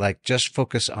best, but like just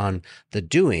focus on the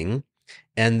doing,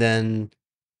 and then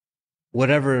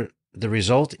whatever the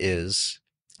result is,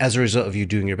 as a result of you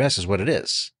doing your best, is what it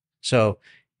is. So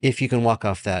if you can walk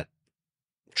off that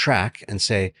track and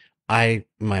say,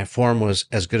 my form was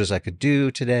as good as I could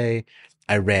do today.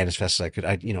 I ran as fast as I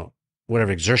could.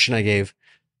 Whatever exertion I gave,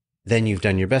 then you've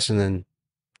done your best. And then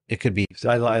it could be. So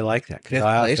I like that. Fifth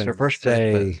place or first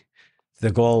place.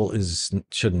 The goal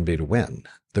shouldn't be to win.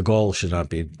 The goal should not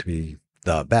be to be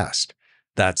the best.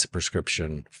 That's a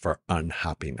prescription for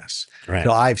unhappiness. Right.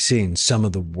 So I've seen some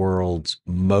of the world's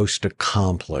most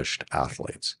accomplished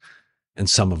athletes, and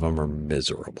some of them are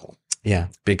miserable. Yeah.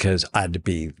 Because I had to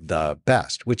be the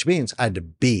best, which means I had to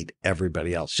beat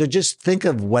everybody else. So just think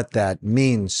of what that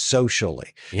means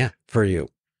socially for you.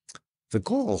 The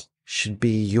goal should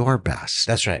be your best.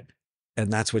 That's right.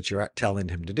 And that's what you're telling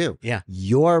him to do. Yeah.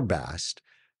 Your best,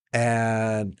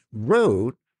 and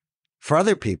root for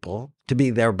other people to be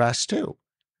their best too.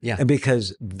 Yeah. And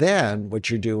because then what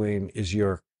you're doing is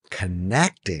you're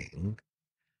connecting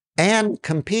and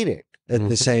competing at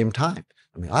the same time.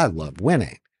 I mean, I love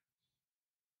winning,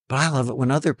 but I love it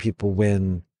when other people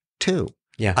win too.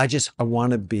 Yeah. I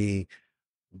want to be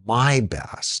my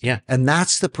best. Yeah. And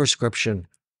that's the prescription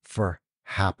for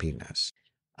happiness.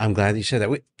 I'm glad that you said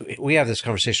that. We have this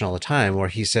conversation all the time where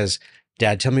he says,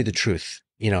 Dad, tell me the truth.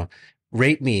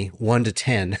 Rate me 1 to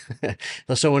 10.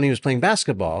 So when he was playing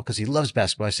basketball, because he loves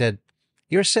basketball, I said,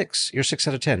 you're a 6. You're 6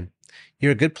 out of 10.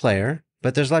 You're a good player,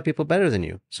 but there's a lot of people better than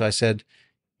you. So I said,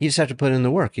 you just have to put in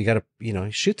the work. You got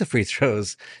to, shoot the free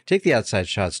throws, take the outside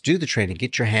shots, do the training,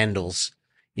 get your handles.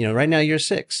 Right now you're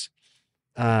 6.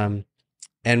 And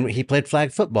he played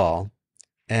flag football.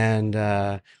 And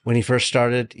when he first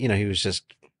started, he was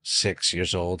just 6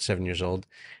 years old, 7 years old.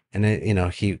 And,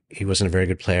 he wasn't a very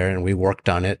good player, and we worked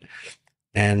on it.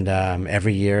 And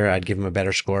every year I'd give him a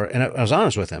better score. And I was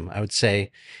honest with him. I would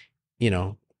say,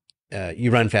 you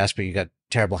run fast, but you got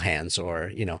terrible hands,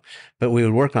 or, but we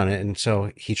would work on it. And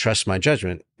so he trusts my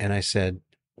judgment. And I said,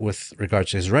 with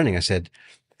regards to his running, I said,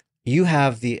 you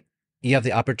have the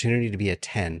opportunity to be a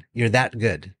 10. You're that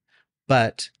good,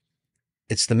 but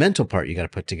it's the mental part you got to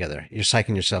put together. You're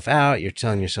psyching yourself out. You're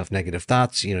telling yourself negative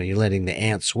thoughts. You're letting the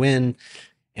ants win.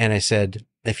 And I said,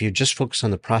 if you just focus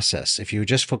on the process, if you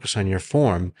just focus on your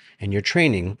form and your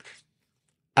training,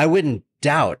 I wouldn't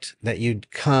doubt that you'd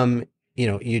come,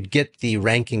 you'd get the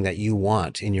ranking that you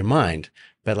want in your mind,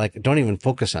 but don't even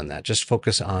focus on that. Just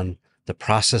focus on the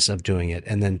process of doing it,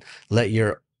 and then let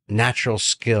your natural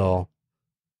skill,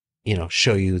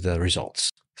 show you the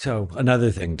results. So another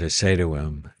thing to say to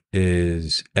him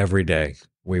is every day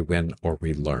we win or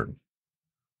we learn.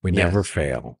 We never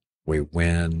fail. We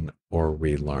win or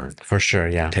we learn. For sure,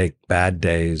 yeah. Take bad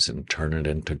days and turn it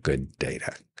into good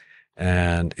data.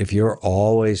 And if you're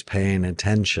always paying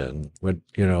attention,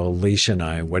 Alicia and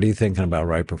I, what are you thinking about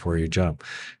right before you jump?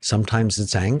 Sometimes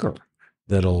it's anger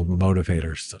that'll motivate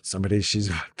her. Somebody she's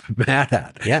mad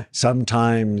at. Yeah.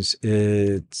 Sometimes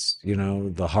it's,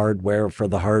 the hardware for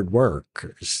the hard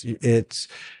work.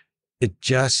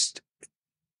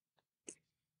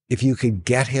 If you could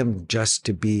get him just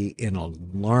to be in a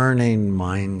learning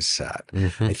mindset,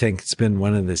 I think it's been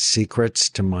one of the secrets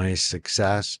to my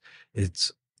success.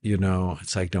 It's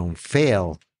like, don't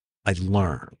fail, I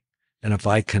learn. And if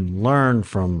I can learn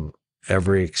from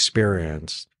every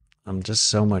experience, I'm just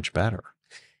so much better.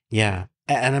 Yeah.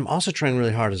 And I'm also trying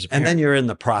really hard as a parent. And then you're in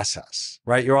the process,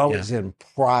 right? You're always in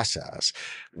process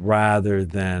rather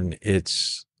than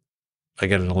I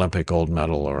get an Olympic gold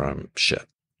medal or I'm shit.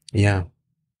 Yeah.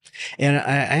 And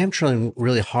I am trying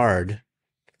really hard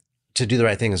to do the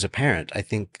right thing as a parent. I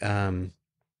think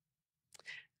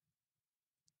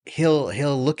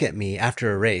he'll look at me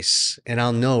after a race, and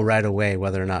I'll know right away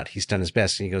whether or not he's done his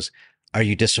best. And he goes, "Are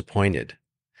you disappointed?"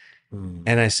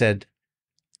 And I said,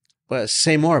 "Well,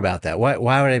 say more about that. Why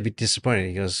would I be disappointed?"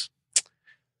 He goes,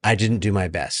 "I didn't do my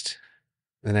best."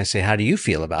 And I say, "How do you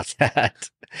feel about that?"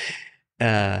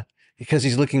 Because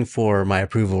he's looking for my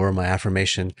approval or my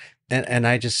affirmation. And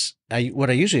what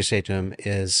I usually say to him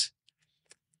is,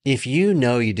 if you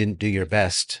know you didn't do your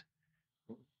best,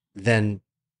 then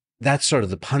that's sort of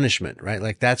the punishment,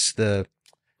 right? That's the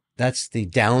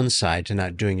downside to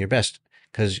not doing your best,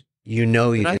 because you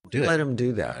didn't do it. Let him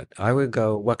do that. I would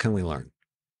go, what can we learn?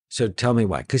 So tell me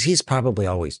why. Because he's probably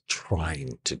always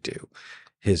trying to do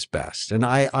his best. And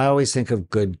I always think of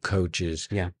good coaches.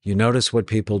 Yeah. You notice what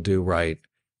people do right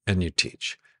and you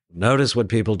teach. Notice what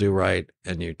people do right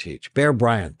and you teach. Bear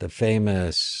Bryant, the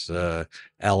famous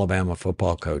Alabama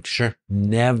football coach, Sure,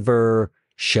 never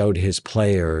showed his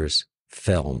players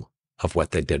film of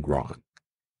what they did wrong.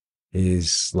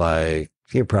 He's like,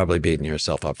 you're probably beating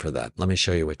yourself up for that. Let me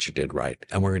show you what you did right.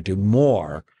 And we're going to do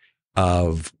more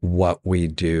of what we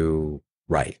do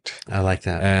right. I like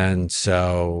that. And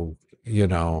so,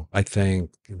 I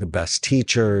think the best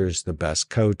teachers, the best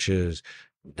coaches,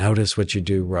 notice what you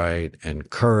do right,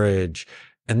 encourage,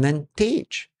 and then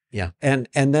teach. Yeah. And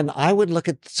then I would look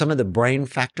at some of the brain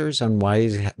factors on why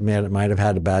he might have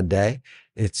had a bad day.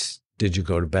 Did you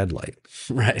go to bed late?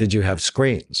 Right. Did you have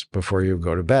screens before you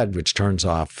go to bed, which turns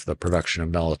off the production of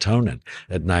melatonin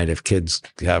at night if kids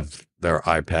have their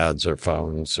iPads or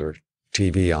phones or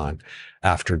TV on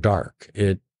after dark?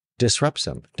 It disrupts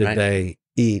them. Did they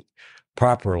eat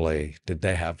properly? Did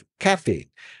they have caffeine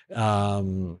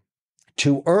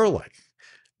too early?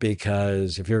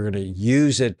 because if you're going to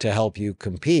use it to help you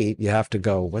compete, you have to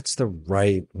go, what's the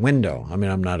right window? I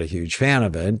mean, I'm not a huge fan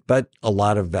of it, but a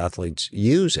lot of athletes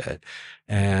use it.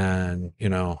 And,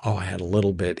 oh, I had a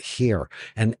little bit here.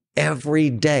 And every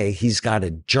day he's got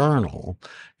a journal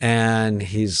and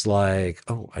he's like,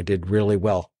 oh, I did really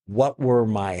well. What were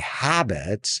my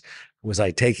habits? Was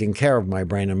I taking care of my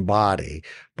brain and body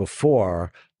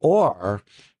before? Or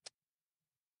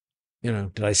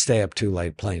did I stay up too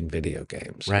late playing video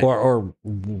games Right. or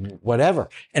whatever?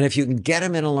 And if you can get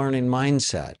them in a learning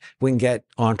mindset, we can get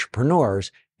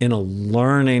entrepreneurs in a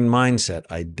learning mindset.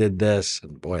 I did this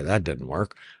and boy, that didn't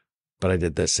work, but I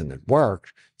did this and it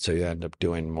worked. So you end up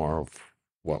doing more of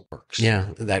what works.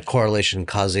 Yeah. That correlation,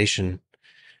 causation.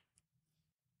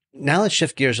 Now let's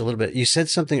shift gears a little bit. You said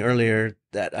something earlier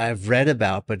that I've read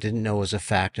about, but didn't know was a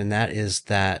fact. And that is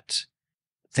that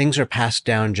things are passed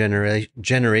down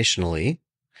generationally.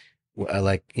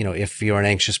 Like, if you're an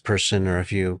anxious person or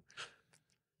if you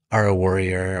are a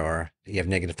worrier or you have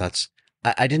negative thoughts.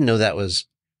 I didn't know that was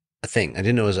a thing. I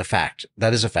didn't know it was a fact.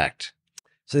 That is a fact.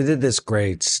 So they did this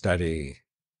great study.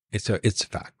 It's a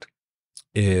fact.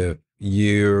 If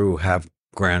you have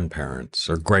grandparents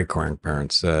or great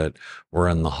grandparents that were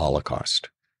in the Holocaust,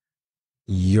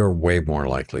 you're way more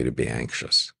likely to be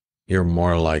anxious. You're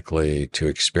more likely to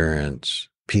experience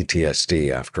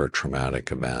PTSD after a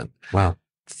traumatic event. Wow.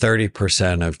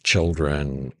 30% of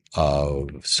children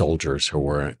of soldiers who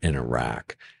were in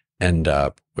Iraq end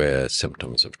up with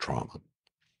symptoms of trauma.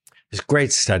 This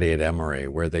great study at Emory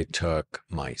where they took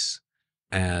mice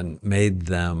and made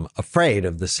them afraid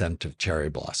of the scent of cherry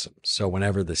blossoms. So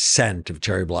whenever the scent of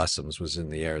cherry blossoms was in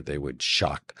the air, they would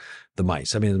shock the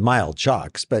mice. I mean, mild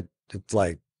shocks, but it's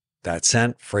like that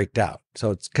scent freaked out.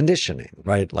 So it's conditioning,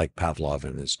 right? Like Pavlov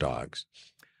and his dogs.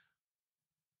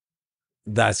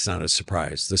 That's not a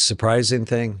surprise. The surprising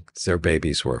thing is their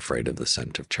babies were afraid of the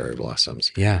scent of cherry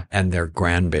blossoms. Yeah. And their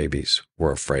grandbabies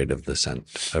were afraid of the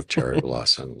scent of cherry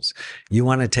blossoms. You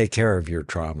want to take care of your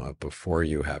trauma before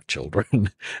you have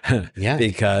children. Yeah.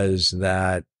 Because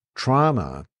that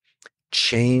trauma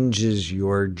changes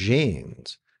your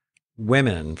genes.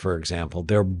 Women, for example,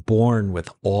 they're born with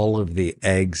all of the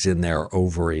eggs in their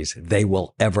ovaries they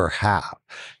will ever have.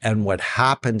 And what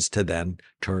happens to them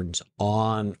turns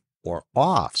on or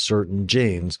off certain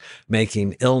genes,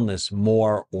 making illness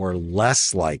more or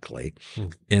less likely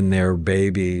in their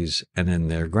babies and in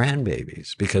their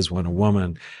grandbabies. Because when a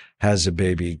woman has a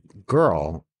baby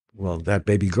girl, well, that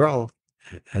baby girl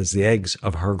has the eggs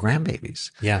of her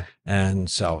grandbabies. Yeah. And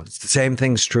so it's the same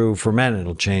thing's true for men.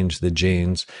 It'll change the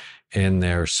genes in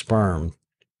their sperm.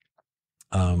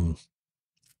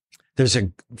 There's a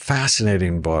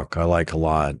fascinating book I like a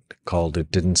lot called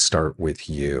It Didn't Start With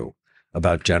You,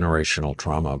 about generational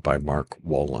trauma by Mark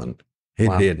Wolin.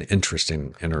 He'd be an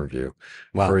interesting interview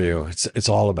for you. It's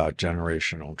all about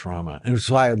generational trauma. And it's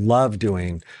why I love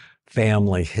doing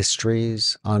family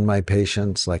histories on my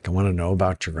patients. Like, I want to know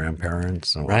about your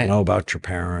grandparents. I want to know about your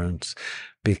parents,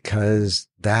 because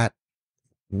that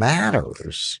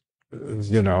matters.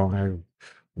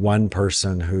 One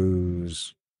person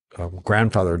whose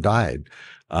grandfather died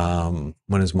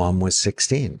when his mom was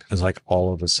 16. It was like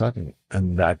all of a sudden,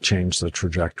 and that changed the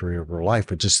trajectory of her life.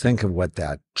 But just think of what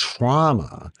that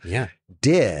trauma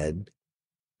did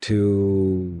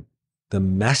to the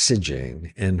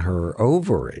messaging in her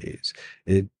ovaries.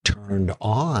 It turned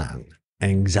on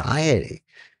anxiety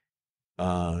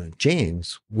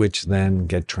genes, which then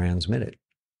get transmitted.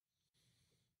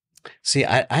 See,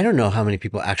 I don't know how many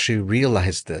people actually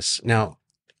realize this. Now,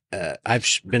 I've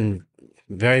been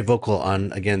very vocal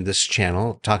on, again, this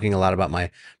channel, talking a lot about my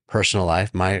personal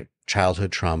life, my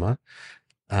childhood trauma.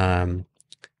 I'm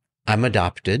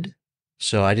adopted,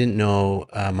 so I didn't know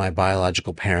my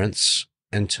biological parents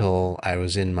until I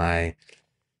was in my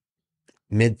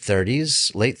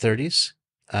mid-30s, late 30s.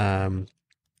 And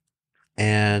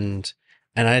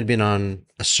I had been on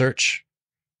a search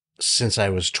since I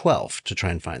was 12 to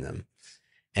try and find them.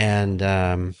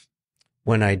 And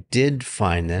when I did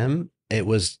find them, it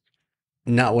was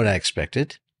not what I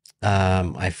expected.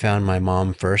 I found my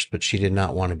mom first, but she did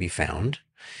not want to be found.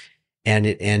 And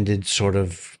it ended sort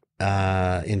of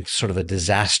in sort of a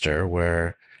disaster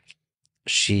where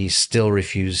she still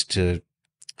refused to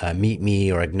meet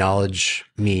me or acknowledge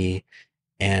me,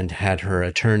 and had her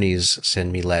attorneys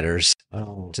send me letters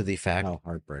to the effect. How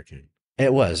heartbreaking.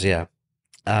 It was, yeah.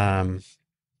 And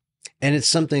it's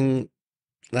something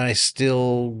that I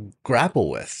still grapple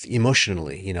with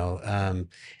emotionally,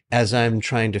 as I'm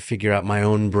trying to figure out my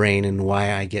own brain and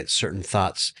why I get certain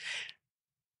thoughts.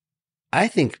 I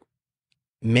think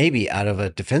maybe out of a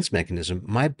defense mechanism,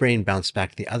 my brain bounced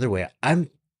back the other way.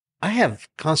 I'm I have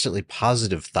constantly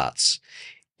positive thoughts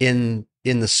in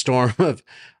the storm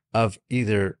of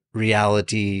either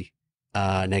reality,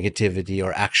 negativity,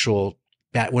 or actual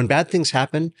bad. When bad things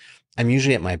happen, I'm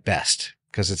usually at my best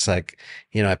because it's like,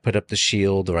 I put up the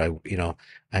shield, or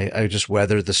I just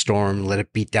weather the storm, let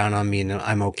it beat down on me, and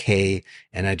I'm okay,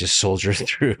 and I just soldier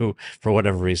through for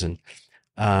whatever reason.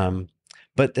 Um,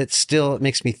 but it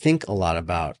makes me think a lot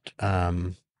about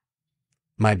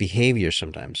my behavior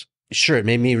sometimes. Sure, it's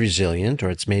made me resilient,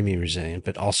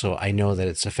 but also I know that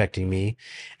it's affecting me.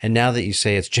 And now that you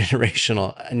say it's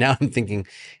generational, now I'm thinking,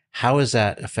 how is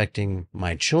that affecting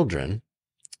my children?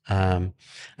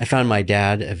 I found my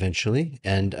dad eventually,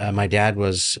 and my dad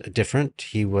was different.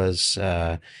 He was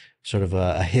sort of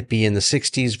a hippie in the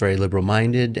 60s, very liberal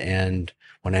minded. And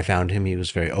when I found him, he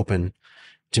was very open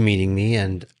to meeting me,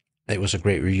 and it was a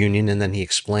great reunion. And then he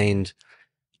explained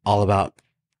all about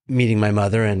meeting my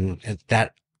mother, and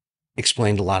that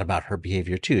explained a lot about her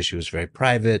behavior too. She was very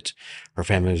private. Her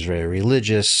family was very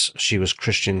religious. She was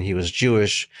Christian. He was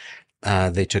Jewish.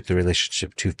 They took the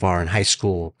relationship too far in high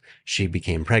school. She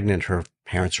became pregnant. Her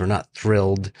parents were not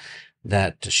thrilled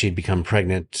that she'd become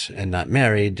pregnant and not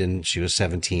married, and she was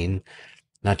 17.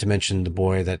 Not to mention the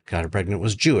boy that got her pregnant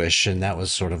was Jewish, and that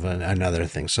was sort of another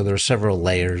thing. So there were several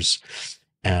layers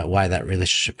why that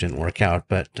relationship didn't work out.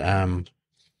 But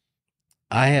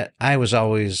I was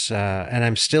always, and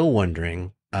I'm still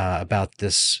wondering about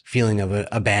this feeling of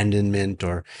abandonment,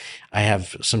 or I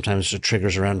have sometimes the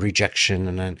triggers around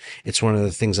rejection, and it's one of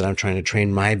the things that I'm trying to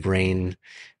train my brain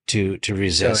to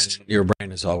resist. So your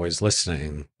brain is always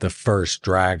listening. The first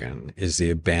dragon is the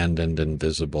abandoned,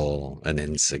 invisible, and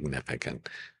insignificant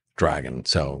dragon.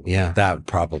 So Yeah. that would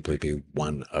probably be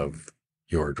one of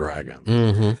your dragons.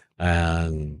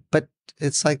 Mm-hmm. But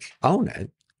it's like, own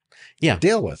it. Yeah.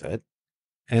 Deal with it.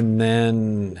 And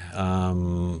then,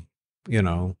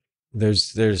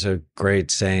 there's a great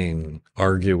saying,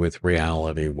 argue with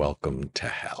reality, welcome to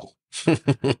hell.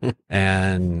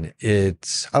 And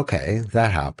it's okay,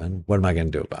 that happened. What am I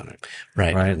going to do about it?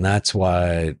 Right. Right. And that's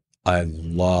why I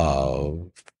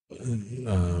love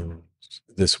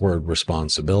this word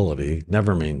responsibility.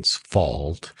 Never means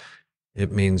fault.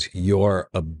 It means your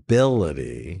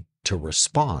ability to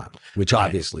respond, which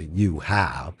obviously you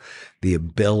have the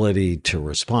ability to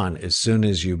respond. As soon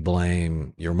as you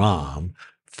blame your mom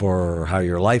for how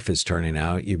your life is turning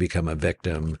out, you become a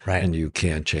victim, Right. and you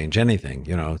can't change anything.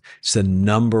 It's the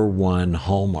number one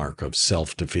hallmark of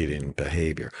self-defeating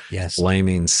behavior. Yes.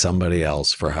 Blaming somebody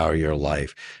else for how your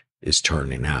life is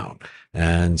turning out.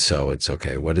 And so it's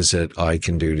okay. What is it I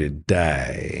can do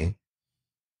today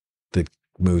that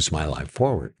moves my life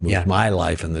forward, moves my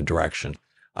life in the direction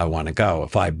I want to go?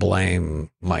 If I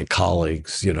blame my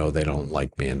colleagues, they don't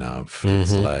like me enough.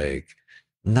 It's like,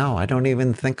 no, I don't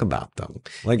even think about them.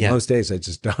 Most days I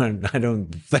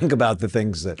don't think about the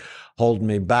things that hold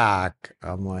me back.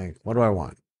 I'm like, what do I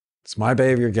want? It's my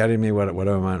behavior getting me what do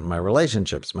I want in my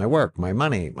relationships, my work, my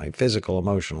money, my physical,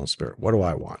 emotional, spirit. What do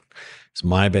I want? It's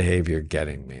my behavior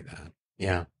getting me that.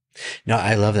 Yeah. No,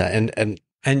 I love that.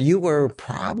 And you were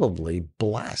probably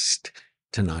blessed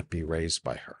to not be raised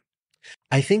by her.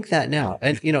 I think that now,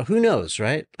 and who knows,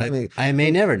 right? I mean, I may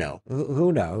never know.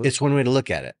 Who knows? It's one way to look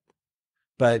at it.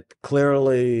 But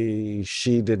clearly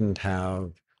she didn't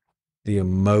have the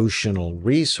emotional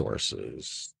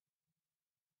resources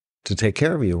to take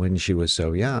care of you when she was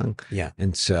so young. Yeah.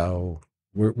 And so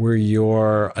were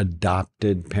your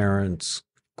adopted parents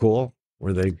cool?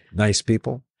 Were they nice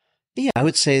people? Yeah, I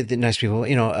would say that nice people.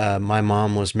 My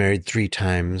mom was married 3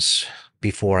 times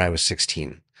before I was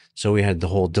 16. So we had the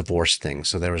whole divorce thing.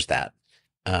 So there was that.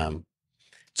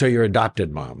 So your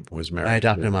adopted mom was married? My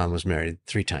adopted mom was married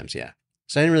 3 times, yeah.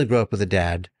 So I didn't really grow up with a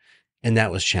dad, and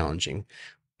that was challenging.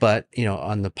 But,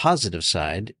 on the positive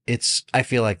side, I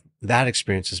feel like that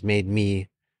experience has made me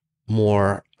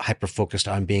more hyper-focused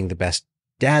on being the best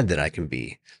dad that I can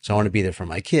be. So I want to be there for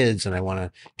my kids, and I want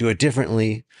to do it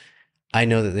differently. I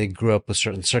know that they grew up with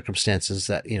certain circumstances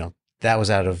that, that's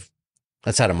out of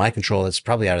my control. It's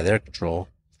probably out of their control.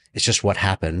 It's just what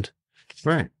happened.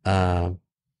 Right.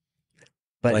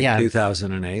 But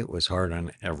 2008 was hard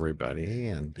on everybody.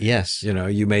 And yes,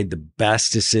 you made the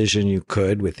best decision you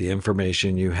could with the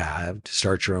information you had to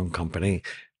start your own company.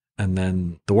 And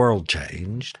then the world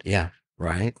changed. Yeah.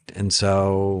 Right. And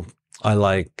so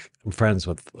I'm friends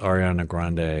with Ariana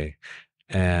Grande,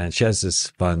 and she has this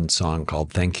fun song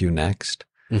called Thank You Next.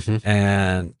 Mm-hmm.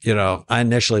 And, I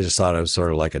initially just thought it was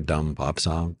sort of like a dumb pop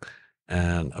song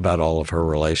and about all of her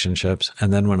relationships.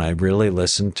 And then when I really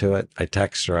listened to it, I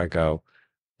text her, I go,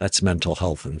 that's mental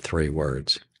health in 3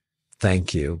 words.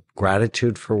 Thank you.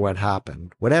 Gratitude for what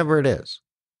happened, whatever it is.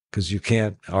 because you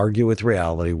can't argue with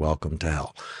reality. Welcome to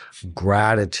hell.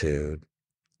 Gratitude,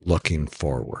 looking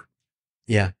forward.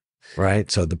 Yeah.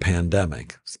 Right. So the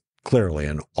pandemic is clearly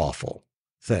an awful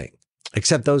thing,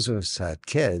 except those of us had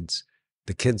kids.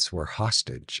 The kids were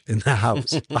hostage in the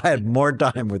house. I had more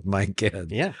time with my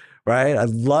kids. Yeah. Right. I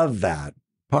love that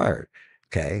part.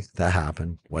 Okay. That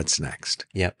happened. What's next?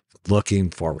 Yep. Looking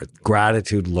forward.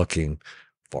 Gratitude, looking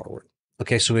forward.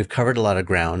 Okay. So we've covered a lot of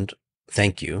ground.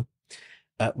 Thank you.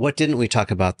 What didn't we talk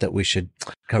about that we should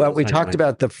cover? Well, we talked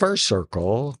about the first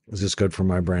circle. Is this good for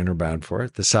my brain or bad for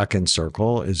it? The second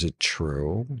circle, is it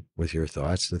true with your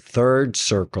thoughts? The third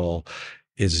circle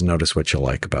is notice what you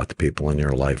like about the people in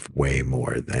your life way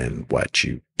more than what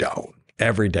you don't.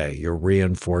 Every day you're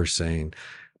reinforcing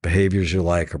behaviors you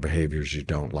like or behaviors you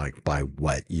don't like by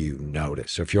what you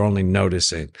notice. So if you're only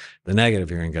noticing the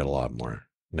negative, you're going to get a lot more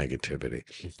negativity.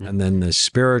 Mm-hmm. And then the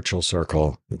spiritual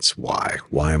circle, it's why.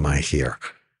 Why am I here?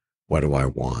 What do I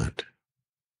want?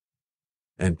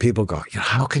 And people go,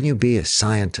 how can you be a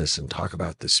scientist and talk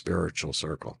about the spiritual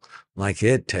circle? Like,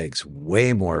 it takes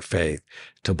way more faith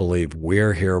to believe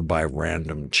we're here by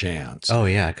random chance. Oh,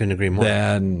 yeah. I couldn't agree more.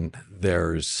 Then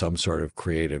there's some sort of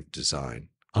creative design.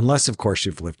 Unless, of course,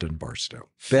 you've lived in Barstow.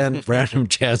 Then random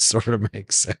chance sort of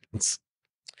makes sense.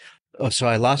 Oh, so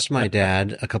I lost my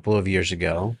dad a couple of years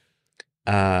ago.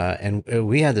 And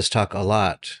we had this talk a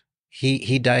lot.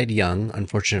 He died young,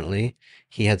 unfortunately.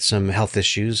 He had some health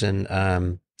issues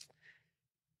and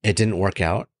it didn't work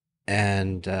out.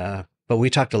 And but we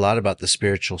talked a lot about the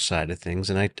spiritual side of things.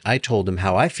 And I told him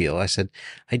how I feel. I said,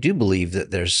 I do believe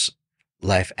that there's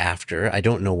life after. I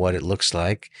don't know what it looks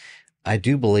like. I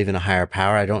do believe in a higher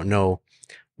power. I don't know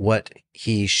what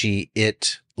he, she,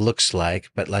 it looks like,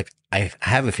 but like I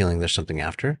have a feeling there's something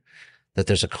after, that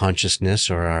there's a consciousness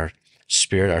or our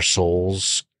spirit, our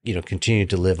souls, continue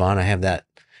to live on. I have that,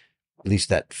 at least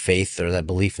that faith or that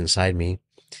belief inside me.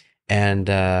 And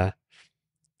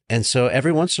so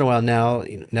every once in a while now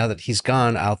that he's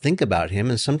gone, I'll think about him.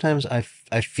 And sometimes I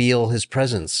feel his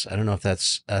presence. I don't know if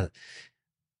that's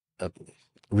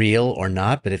real or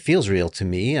not, but it feels real to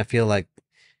me. I feel like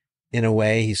in a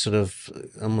way, he's sort of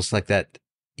almost like that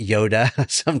Yoda,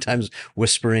 sometimes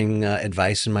whispering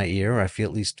advice in my ear, or I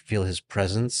at least feel his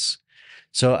presence.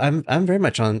 So I'm very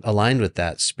much aligned with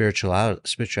that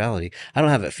spirituality. I don't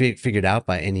have it figured out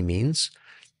by any means,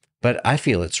 but I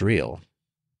feel it's real.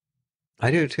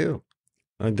 I do too.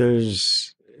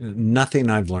 There's nothing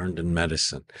I've learned in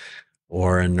medicine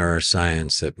or in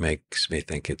neuroscience that makes me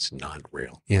think it's not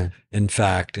real. Yeah. In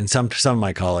fact, and some of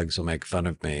my colleagues will make fun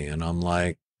of me, and I'm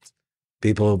like,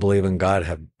 people who believe in God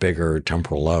have bigger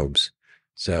temporal lobes.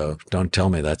 So don't tell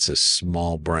me that's a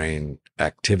small brain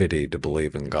activity to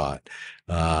believe in God.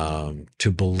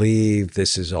 To believe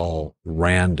this is all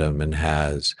random and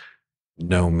has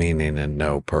no meaning and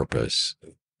no purpose,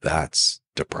 that's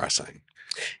depressing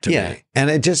to me. And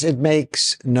it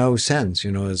makes no sense.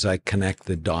 As I connect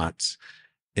the dots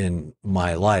in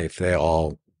my life, they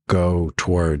all go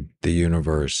toward the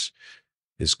universe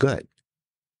is good.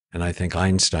 And I think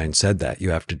Einstein said that you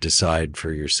have to decide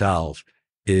for yourself,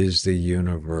 is the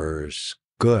universe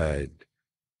good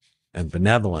and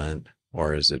benevolent,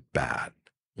 or is it bad?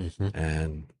 Mm-hmm.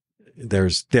 And there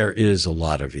is a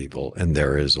lot of evil and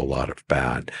there is a lot of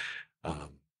bad.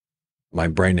 My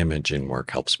brain imaging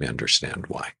work helps me understand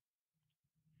why.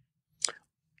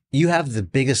 You have the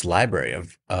biggest library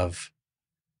of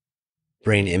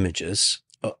brain images.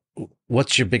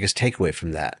 What's your biggest takeaway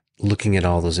from that, looking at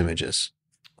all those images?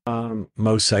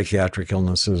 Most psychiatric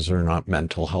illnesses are not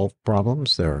mental health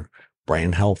problems. They're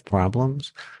brain health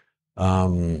problems.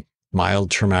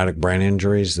 Mild traumatic brain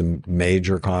injury is the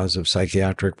major cause of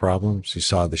psychiatric problems. You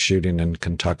saw the shooting in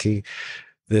Kentucky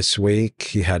this week.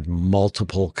 He had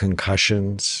multiple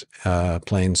concussions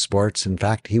playing sports. In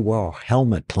fact, he wore a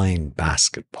helmet playing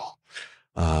basketball.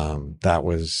 That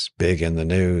was big in the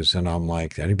news. And I'm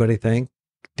like, anybody think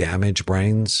damaged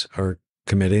brains are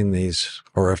committing these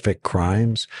horrific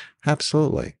crimes?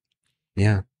 Absolutely.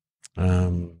 Yeah.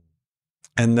 And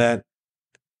that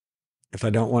if I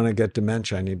don't want to get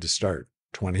dementia, I need to start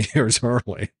 20 years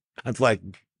early. I'd like,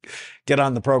 get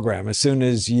on the program. As soon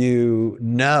as you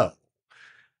know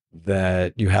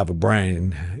that you have a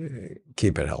brain,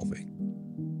 keep it healthy.